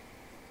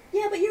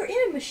 Yeah, but you're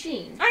in a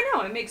machine. I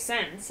know, it makes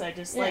sense. I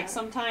just, like,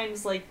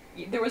 sometimes, like,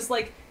 there was,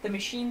 like, the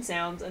machine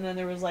sounds, and then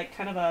there was, like,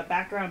 kind of a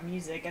background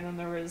music, and then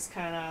there was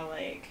kind of,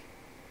 like,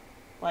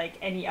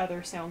 any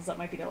other sounds that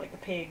might be there, like the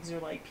pigs, or,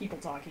 like, people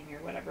talking, or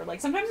whatever. Like,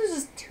 sometimes there's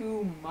just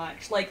too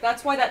much. Like,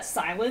 that's why that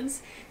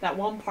silence, that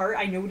one part,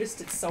 I noticed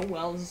it so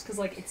well, just because,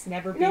 like, it's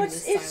never been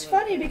this silent. It's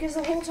funny, because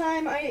the whole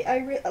time,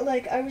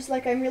 I was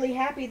like, I'm really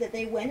happy that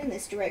they went in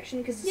this direction,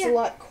 because it's a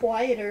lot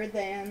quieter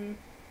than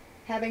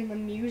having the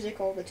music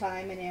all the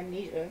time in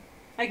Amnesia.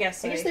 I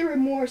guess so. I guess there were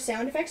more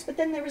sound effects, but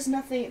then there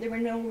were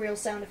no real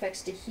sound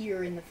effects to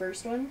hear in the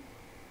first one.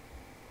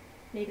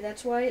 Maybe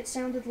that's why it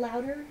sounded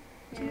louder.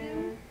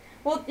 Yeah.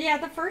 Well, yeah,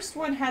 the first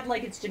one had,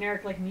 like, its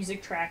generic, like,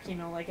 music track, you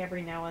know, like,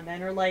 every now and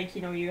then, or, like,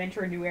 you know, you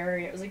enter a new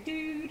area, it was like,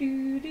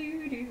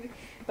 doo-doo-doo-doo.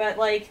 But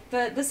like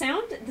the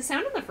sound in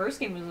the first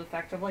game was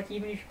effective. Like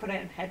even if you put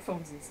it in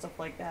headphones and stuff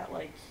like that,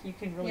 like you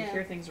can really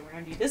hear things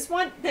around you. This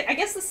one, I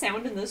guess the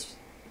sound in this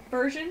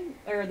version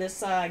or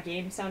this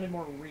game sounded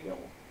more real.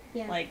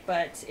 Yeah. Like,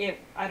 but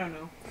I don't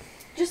know.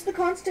 Just the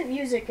constant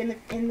music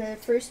in the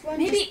first one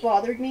just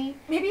bothered me.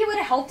 Maybe it would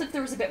have helped if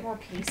there was a bit more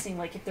pacing,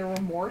 like if there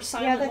were more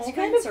silent moments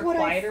kind of or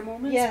quieter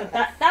moments. Yeah,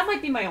 but that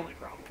might be my only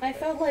problem. I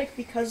felt like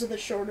because of the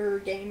shorter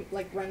game,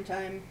 like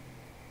runtime,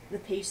 the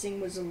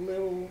pacing was a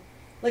little,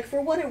 like for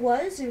what it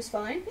was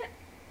fine.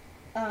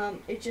 Yeah.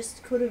 It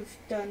just could have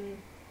done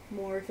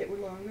more if it were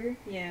longer.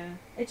 Yeah.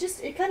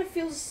 It kind of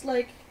feels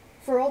like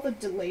for all the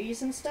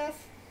delays and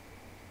stuff,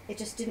 it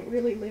just didn't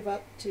really live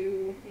up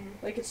to,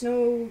 like, it's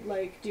no,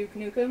 like, Duke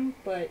Nukem,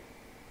 but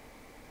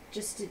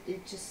just,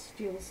 it just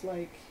feels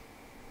like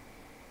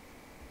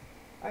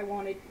I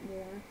wanted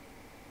more.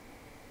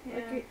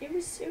 Yeah. Like, it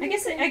was I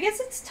guess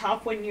it's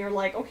tough when you're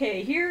like,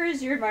 okay, here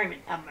is your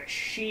environment, a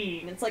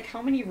machine. It's like,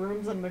 how many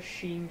rooms a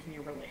machine can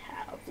you really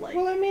have? Like,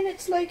 well, I mean,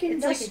 it's like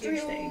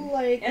industrial,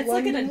 it's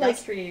like an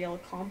industrial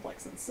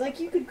complex and stuff. Like,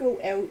 you could go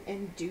out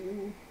and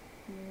do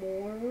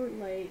more,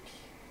 like...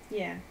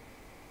 Yeah.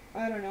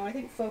 I don't know, I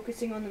think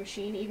focusing on the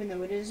machine, even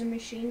though it is a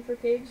machine for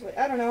pigs, like,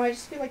 I don't know, I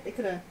just feel like they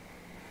could have...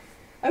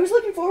 I was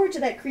looking forward to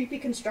that creepy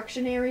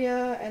construction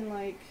area, and,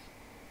 like,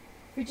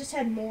 if we just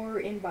had more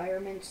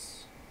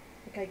environments,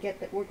 like, I get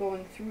that we're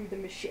going through the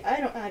machine, I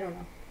don't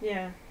know.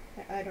 Yeah.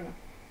 I don't know.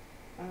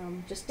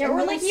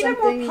 Or, like, even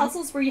more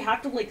puzzles where you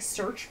have to, like,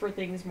 search for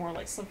things more,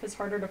 like, stuff is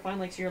harder to find,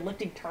 like, so you're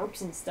lifting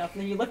tarps and stuff,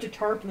 and then you lift a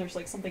tarp and there's,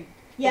 like, something...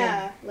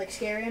 Yeah, like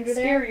scary under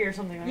there. Scary or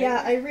something, right?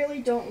 Yeah, I really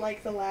don't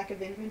like the lack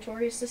of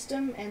inventory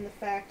system and the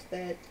fact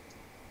that,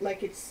 like,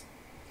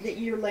 that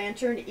your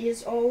lantern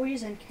is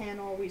always and can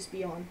always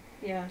be on.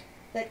 Yeah.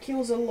 That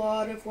kills a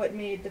lot of what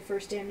made the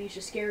first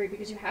Amnesia scary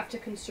because you have to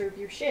conserve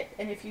your shit,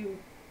 and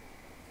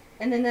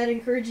then that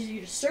encourages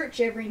you to search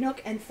every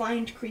nook and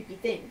find creepy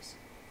things.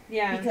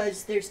 Yeah.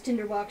 Because there's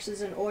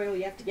tinderboxes and oil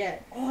you have to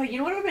get. Oh, you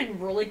know what would have been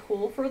really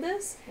cool for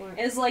this? What?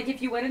 Is, like,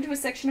 if you went into a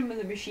section of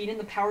the machine and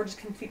the power just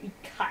completely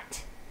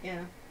cut.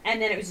 Yeah.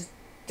 And then it was just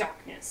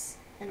darkness.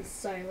 And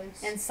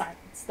silence.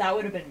 That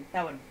would have been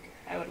good.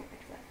 I would have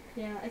liked that.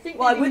 Yeah, I think...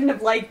 Well, I wouldn't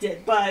have liked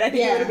it, but I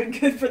think it would have been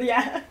good for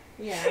the...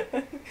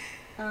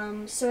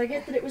 Yeah. So I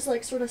get that it was,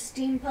 like, sort of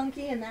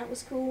steampunky, and that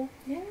was cool.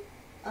 Yeah.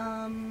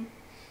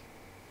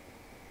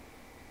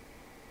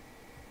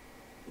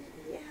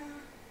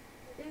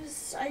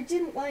 I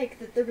didn't like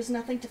that there was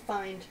nothing to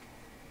find.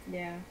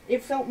 Yeah.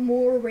 It felt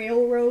more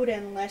railroad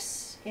and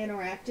less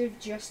interactive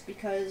just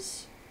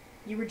because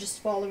you were just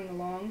following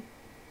along.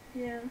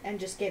 Yeah. And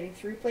just getting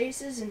through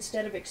places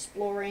instead of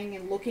exploring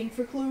and looking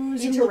for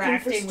clues and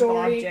interacting looking for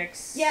story. With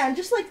objects. Yeah, and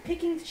just like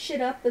picking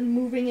shit up and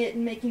moving it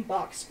and making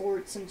box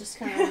sports and just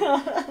kind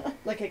of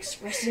like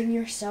expressing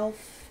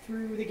yourself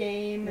through the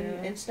game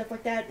and stuff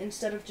like that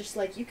instead of just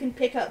like, you can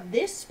pick up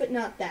this but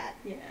not that.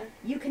 Yeah.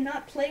 You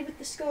cannot play with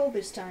the skull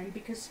this time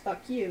because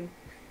fuck you.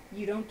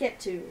 You don't get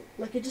to.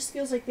 Like, it just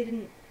feels like they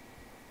didn't...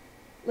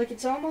 Like, it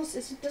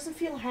doesn't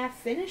feel half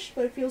finished,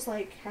 but it feels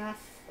like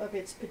half of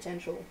its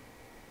potential.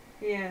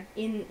 Yeah.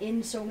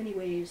 In so many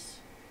ways.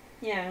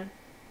 Yeah.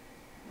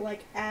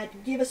 Like,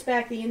 give us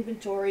back the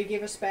inventory,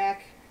 give us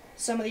back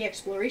some of the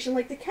exploration.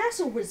 Like, the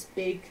castle was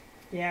big.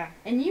 Yeah.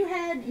 And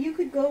you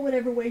could go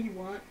whatever way you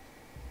want.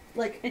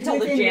 Like, until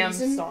the jam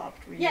reason.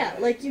 stopped. Yeah,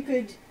 like, you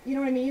could, you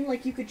know what I mean?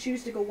 Like, you could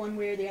choose to go one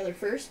way or the other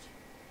first.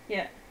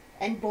 Yeah.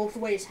 And both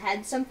ways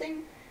had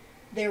something.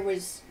 There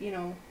was, you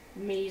know,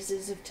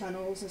 mazes of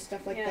tunnels and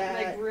stuff like that.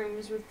 Yeah, like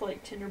rooms with,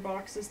 like,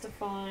 tinderboxes to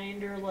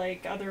find, or,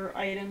 like, other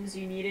items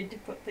you needed to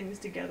put things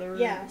together.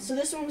 Yeah, so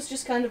this one was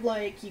just kind of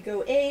like, you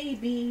go A,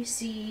 B,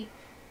 C,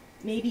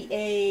 maybe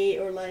A,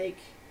 or like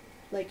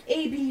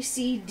A, B,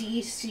 C,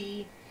 D,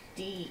 C,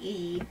 D,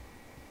 E,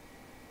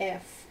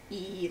 F,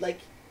 E, like,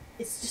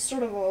 it's just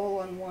sort of all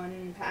on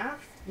one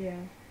path. Yeah.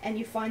 And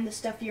you find the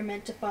stuff you're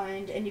meant to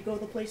find, and you go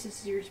the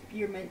places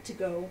you're meant to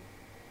go.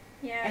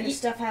 Yeah. And the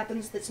stuff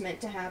happens that's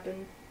meant to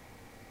happen.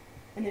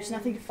 And there's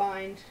nothing to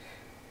find.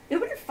 It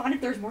would have been fun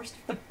if there was more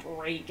stuff to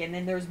break, and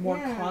then there's more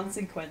Yeah.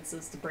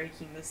 consequences to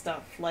breaking the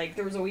stuff. Like,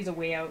 there was always a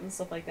way out and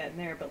stuff like that in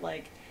there, but,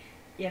 like,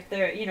 if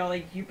there, you know,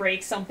 like, you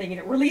break something and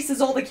it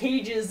releases all the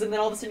cages, and then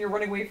all of a sudden you're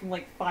running away from,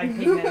 like, 5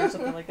 pigmen or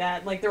something like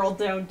that. Like, they're all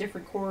down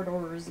different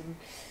corridors, and...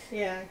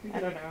 Yeah. I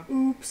don't know.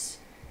 Oops.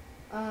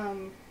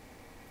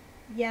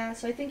 Yeah,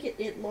 so I think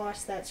it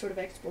lost that sort of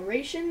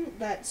exploration,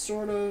 that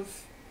sort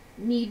of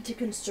need to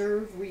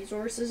conserve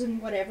resources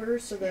and whatever,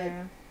 so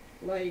that,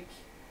 like,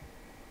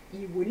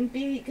 you wouldn't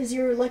be, because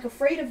you're, like,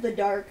 afraid of the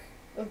dark,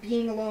 of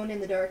being alone in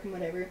the dark and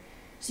whatever,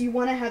 so you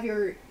want to have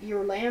your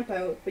lamp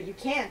out, but you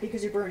can't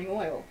because you're burning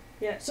oil.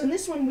 Yeah. So in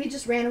this one, we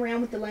just ran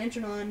around with the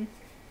lantern on,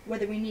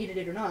 whether we needed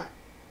it or not,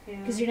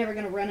 because you're never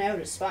going to run out,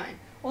 it's fine.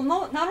 Well,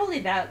 not only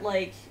that,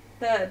 like,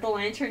 the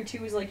lantern,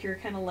 too, is, like, your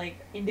kind of, like,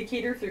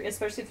 indicator, through,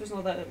 especially if there's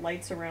no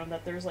lights around,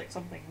 that there's, like,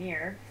 something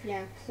near.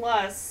 Yeah.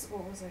 Plus,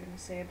 what was I going to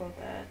say about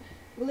that?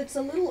 Well, it's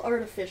a little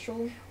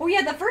artificial. Oh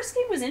yeah, the first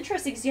game was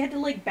interesting because you had to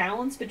like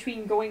balance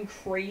between going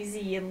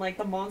crazy and like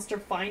the monster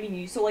finding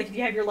you. So like if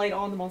you have your light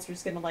on, the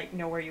monster's gonna like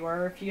know where you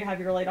are. If you have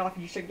your light off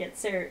and you should get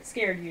scared,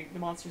 the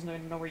monster's not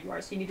gonna know where you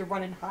are. So you need to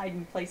run and hide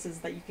in places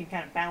that you can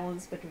kind of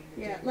balance between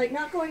the two. Like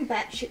not going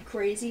batshit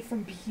crazy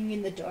from being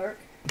in the dark.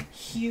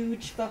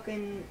 Huge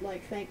fucking,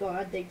 like, thank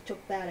God they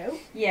took that out.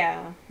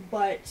 Yeah.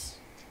 But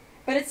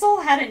it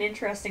still had an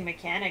interesting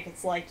mechanic.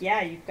 It's like,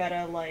 yeah, you've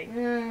gotta, like, it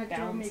drove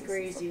balance me and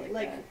crazy. stuff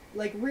like that.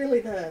 Like, really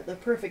the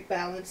perfect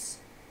balance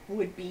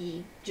would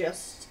be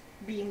just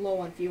being low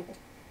on fuel.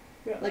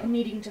 Yeah. Like,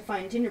 needing to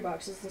find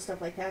tinderboxes and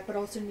stuff like that, but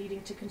also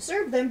needing to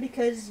conserve them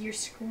because you're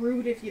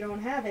screwed if you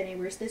don't have any,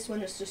 whereas this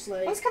one is just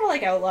like... It was kind of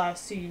like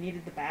Outlast, so you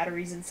needed the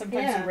batteries, and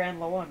sometimes Yeah. you ran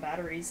low on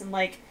batteries, and,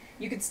 like,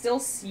 you could still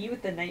see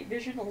with the night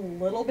vision a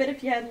little bit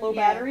if you had low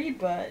battery,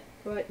 but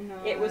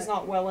not it was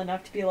not well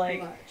enough to be,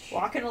 like, much.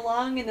 walking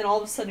along, and then all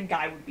of a sudden a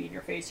guy would be in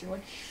your face, you're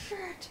like,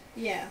 shit!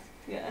 Yeah.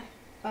 Yeah.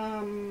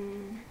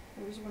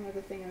 There was one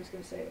other thing I was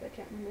going to say, but I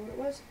can't remember what it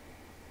was.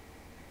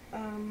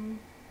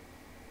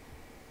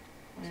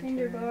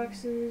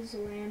 Tinderboxes, a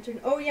lantern.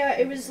 Oh yeah,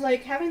 it was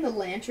like having the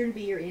lantern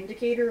be your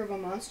indicator of a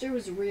monster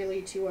was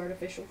really too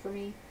artificial for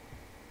me.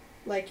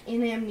 Like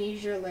in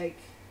Amnesia, like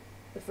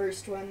the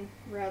first one,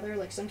 rather,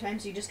 like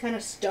sometimes you just kind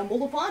of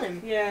stumbled upon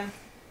him. Yeah.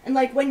 And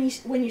like when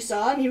you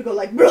saw him, you would go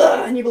like,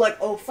 "Bruh," and you'd be like,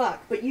 "Oh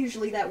fuck!" But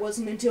usually that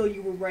wasn't until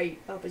you were right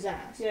up his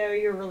ass. Yeah,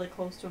 you're really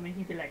close to him, and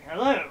he'd be like,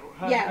 hello,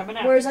 Yeah. coming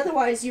out. Whereas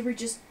otherwise, you were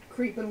just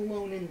creeping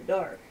alone in the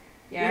dark.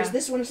 Yeah. Whereas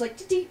this one is like,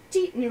 teet,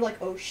 teet, and you're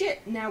like, oh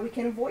shit, now we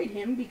can avoid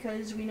him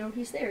because we know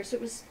he's there. So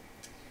it was,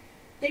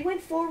 they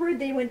went forward,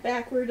 they went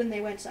backward, and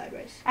they went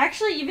sideways.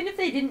 Actually, even if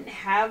they didn't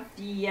have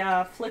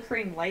the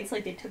flickering lights,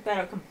 like they took that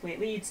out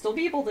completely, you'd still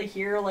be able to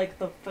hear like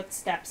the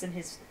footsteps and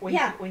his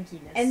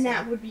winkiness. And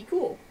that would be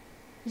cool.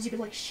 Because you'd be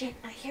like, shit,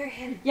 I hear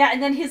him. Yeah,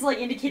 and then his like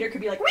indicator could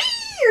be like, wee!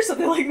 Or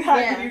something like that.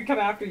 Yeah. And he'd come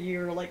after you,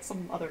 or like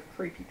some other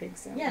creepy pig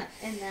sound. Yeah,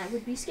 and that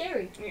would be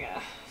scary.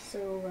 Yeah.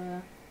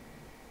 So,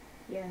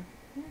 yeah.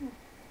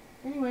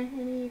 Anyway,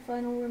 any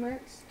final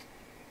remarks?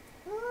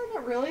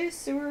 Not really.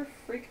 Sewer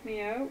freaked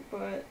me out,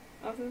 but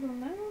other than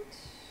that,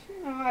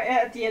 you know,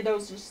 at the end I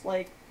was just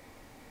like,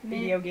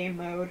 video game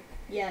mode.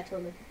 Yeah,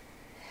 totally.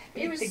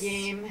 Beat the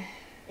game.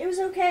 It was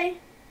okay.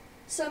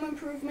 Some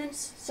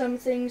improvements, some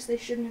things they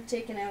shouldn't have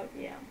taken out.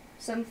 Yeah.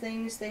 Some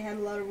things they had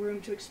a lot of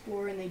room to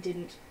explore and they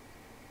didn't.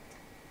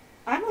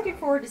 I'm looking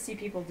forward to see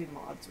people do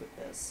mods with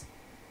this.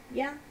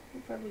 Yeah,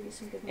 there'll probably be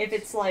some good ones. If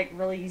it's like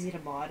really easy to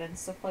mod and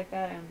stuff like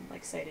that, I'm like,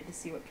 excited to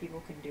see what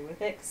people can do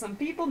with it. 'Cause some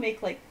people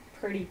make like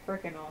pretty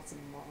freaking awesome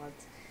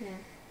mods. Yeah.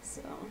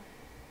 So.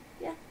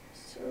 Yeah.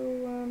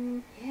 So,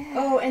 Yeah.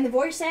 Oh, and the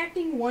voice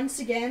acting, once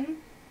again,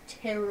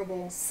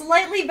 terrible.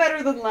 Slightly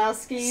better than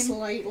last game.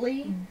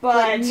 Slightly,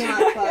 but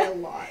not by a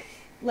lot.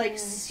 Like, Yeah.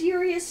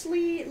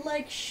 seriously,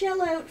 like,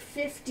 shell out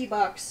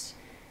 $50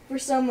 for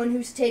someone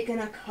who's taken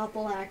a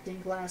couple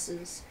acting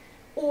classes.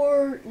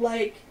 Or,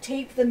 like,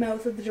 tape the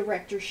mouth of the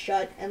director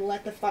shut and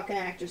let the fucking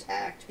actors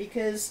act.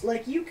 Because,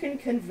 like, you can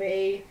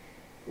convey,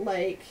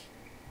 like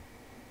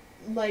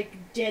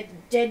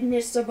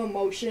deadness of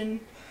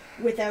emotion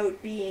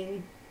without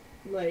being,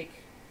 like,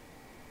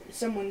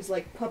 someone's,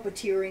 like,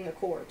 puppeteering a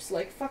corpse.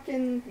 Like,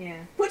 fucking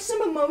Yeah. put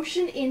some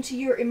emotion into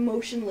your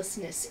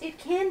emotionlessness. It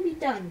can be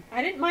done.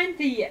 I didn't mind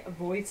the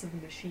voice of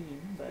the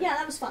machine, but Yeah,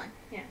 that was fine.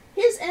 Yeah.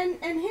 His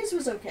and his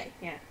was okay.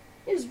 Yeah.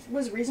 His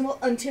was reasonable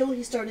until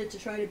he started to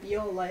try to be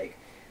all like,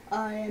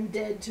 I am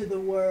dead to the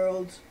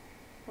world.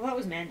 Well, that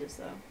was Mandus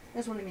though.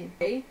 That's what I mean.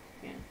 Okay?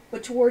 Yeah.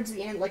 But towards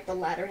the end, like the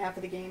latter half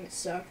of the game, it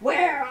sucked.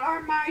 Where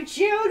are my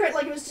children?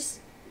 Like it was just,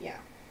 yeah.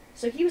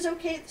 So he was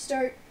okay at the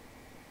start.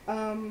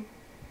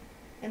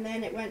 And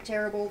then it went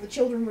terrible. The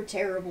children were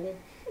terrible.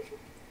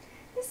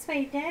 This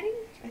way, Daddy.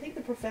 I think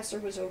the professor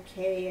was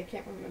okay. I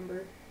can't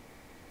remember.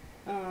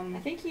 I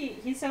think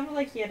he sounded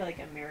like he had like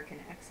American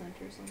accent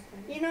or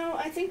something. You know,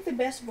 I think the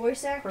best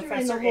voice actor in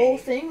Professor the whole A.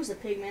 thing was the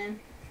Pigman.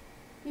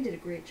 He did a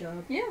great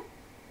job. Yeah.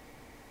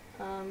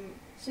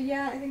 So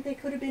yeah, I think they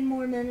could have been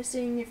more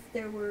menacing if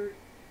there were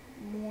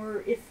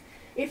more,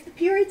 if the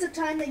periods of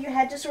time that you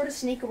had to sort of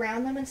sneak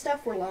around them and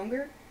stuff were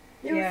longer.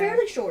 They were Yeah.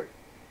 fairly short.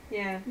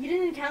 Yeah. You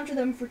didn't encounter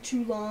them for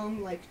too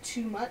long, like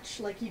too much,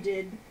 like you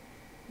did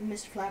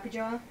Mr.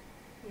 Flappyjaw.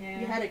 Yeah.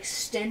 You had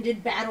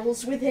extended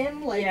battles with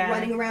him, like Yeah.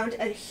 running around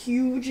a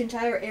huge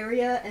entire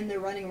area, and they're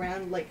running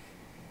around like,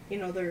 you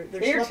know, they're were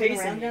schlepping chasing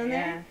around you, down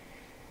yeah. there.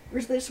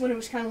 Whereas this one, it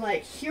was kind of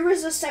like, here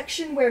is a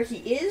section where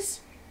he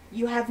is.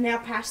 You have now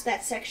passed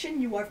that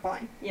section. You are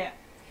fine. Yeah.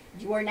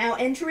 You are now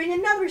entering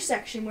another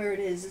section where it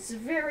is. It's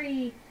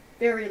very,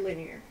 very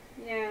linear,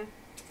 Yeah.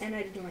 and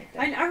I didn't like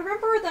that. I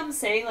remember them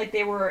saying like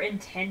they were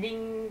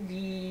intending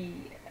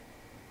the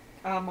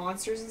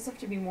monsters and stuff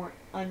to be more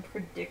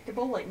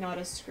unpredictable, like not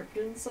as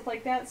scripted and stuff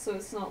like that. So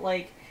it's not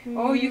like,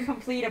 oh, you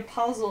complete a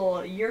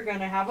puzzle, you're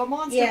gonna have a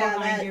monster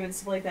behind you and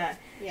stuff like that.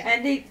 Yeah.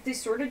 And they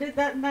sort of did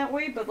that in that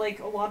way, but like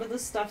a lot of the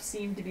stuff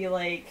seemed to be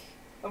like,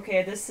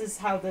 okay, this is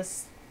how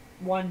this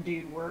one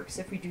dude works.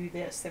 If we do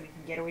this, then we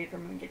can get away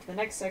from him and get to the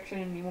next section,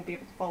 and he won't be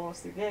able to follow us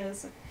through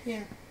this.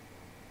 Yeah.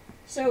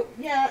 So,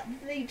 yeah,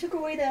 they took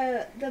away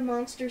the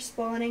monster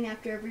spawning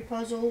after every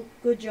puzzle.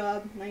 Good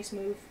job. Nice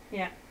move.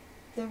 Yeah.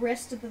 The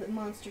rest of the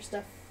monster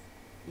stuff,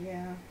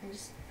 yeah,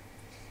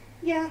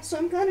 so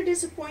I'm kind of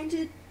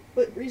disappointed,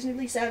 but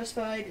reasonably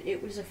satisfied.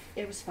 It was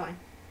fine.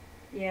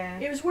 Yeah.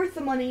 It was worth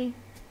the money.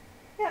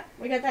 Yeah,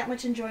 we got that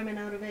much enjoyment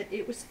out of it.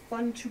 It was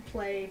fun to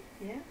play.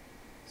 Yeah.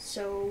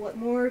 So what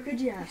more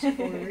could you ask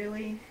for,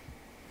 really?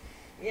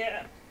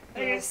 Yeah.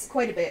 Well,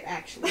 quite a bit,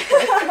 actually.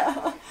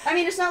 I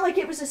mean, it's not like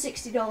it was a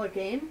 $60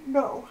 game.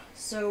 No.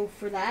 So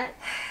for that,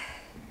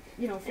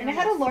 you know, and it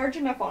had a large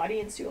enough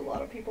audience too. A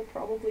lot of people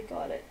probably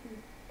got it.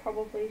 And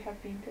probably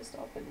have been pissed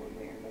off in one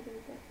way or another.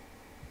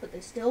 But they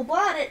still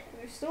bought it.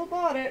 They still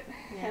bought it.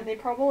 Yeah. And they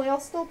probably all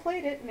still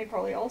played it. And they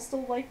probably all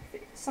still liked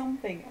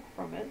something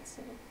from it.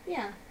 So.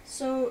 Yeah.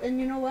 So, and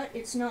you know what?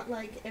 It's not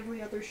like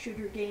every other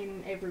shooter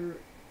game ever,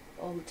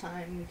 all the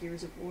time,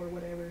 Gears of War,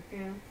 whatever.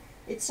 Yeah.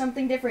 It's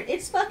something different.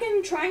 It's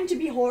fucking trying to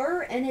be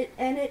horror, and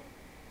it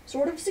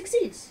sort of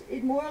succeeds.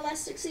 It more or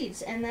less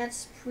succeeds, and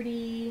that's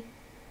pretty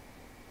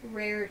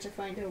rare to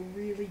find a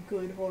really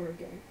good horror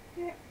game.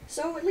 Yeah.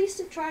 So at least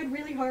it tried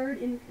really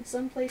hard. In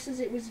some places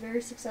it was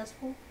very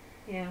successful.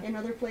 Yeah. In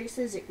other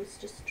places it was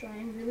just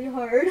trying really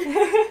hard.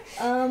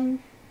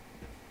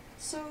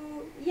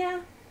 So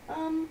yeah.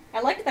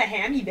 I liked the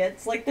hammy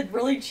bits, like the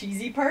really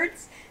cheesy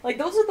parts. Like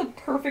those are the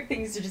perfect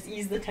things to just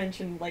ease the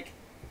tension, like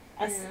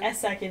a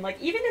second. Like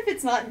even if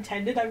it's not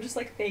intended, I'm just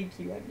like, thank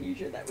you,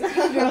 Amnesia. That was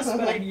just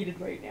what I needed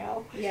right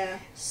now. Yeah.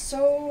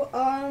 So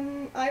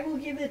I will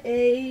give it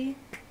a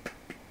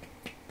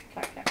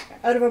Clap, clap,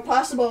 clap. out of a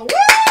possible.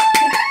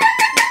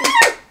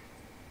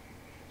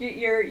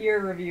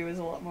 Your review is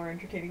a lot more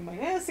entertaining than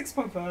mine.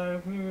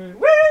 6.5.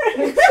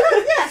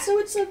 Yeah, so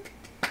it's a.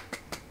 Clap,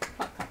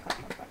 clap, clap,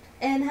 clap, clap.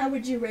 And how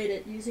would you rate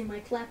it using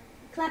my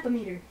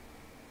clapometer?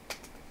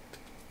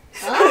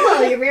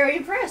 Oh, you're very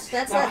impressed.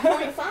 That's that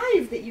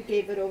 0.5 that you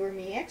gave it over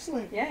me.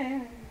 Excellent.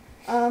 Yeah.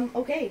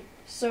 Okay,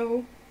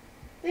 so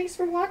thanks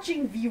for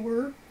watching,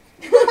 viewer.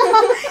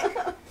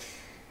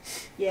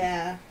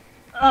 Yeah.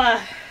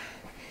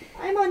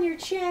 I'm on your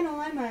channel.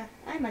 I'm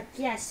a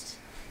guest.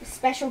 A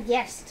special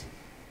guest.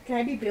 Can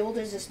I be billed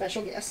as a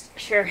special guest?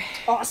 Sure.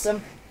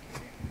 Awesome.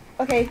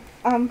 Okay,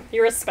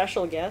 You're a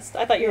special guest.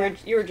 I thought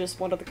you were just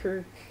one of the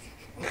crew.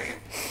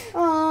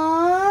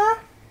 aww.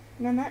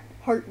 And on that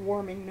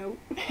heartwarming note.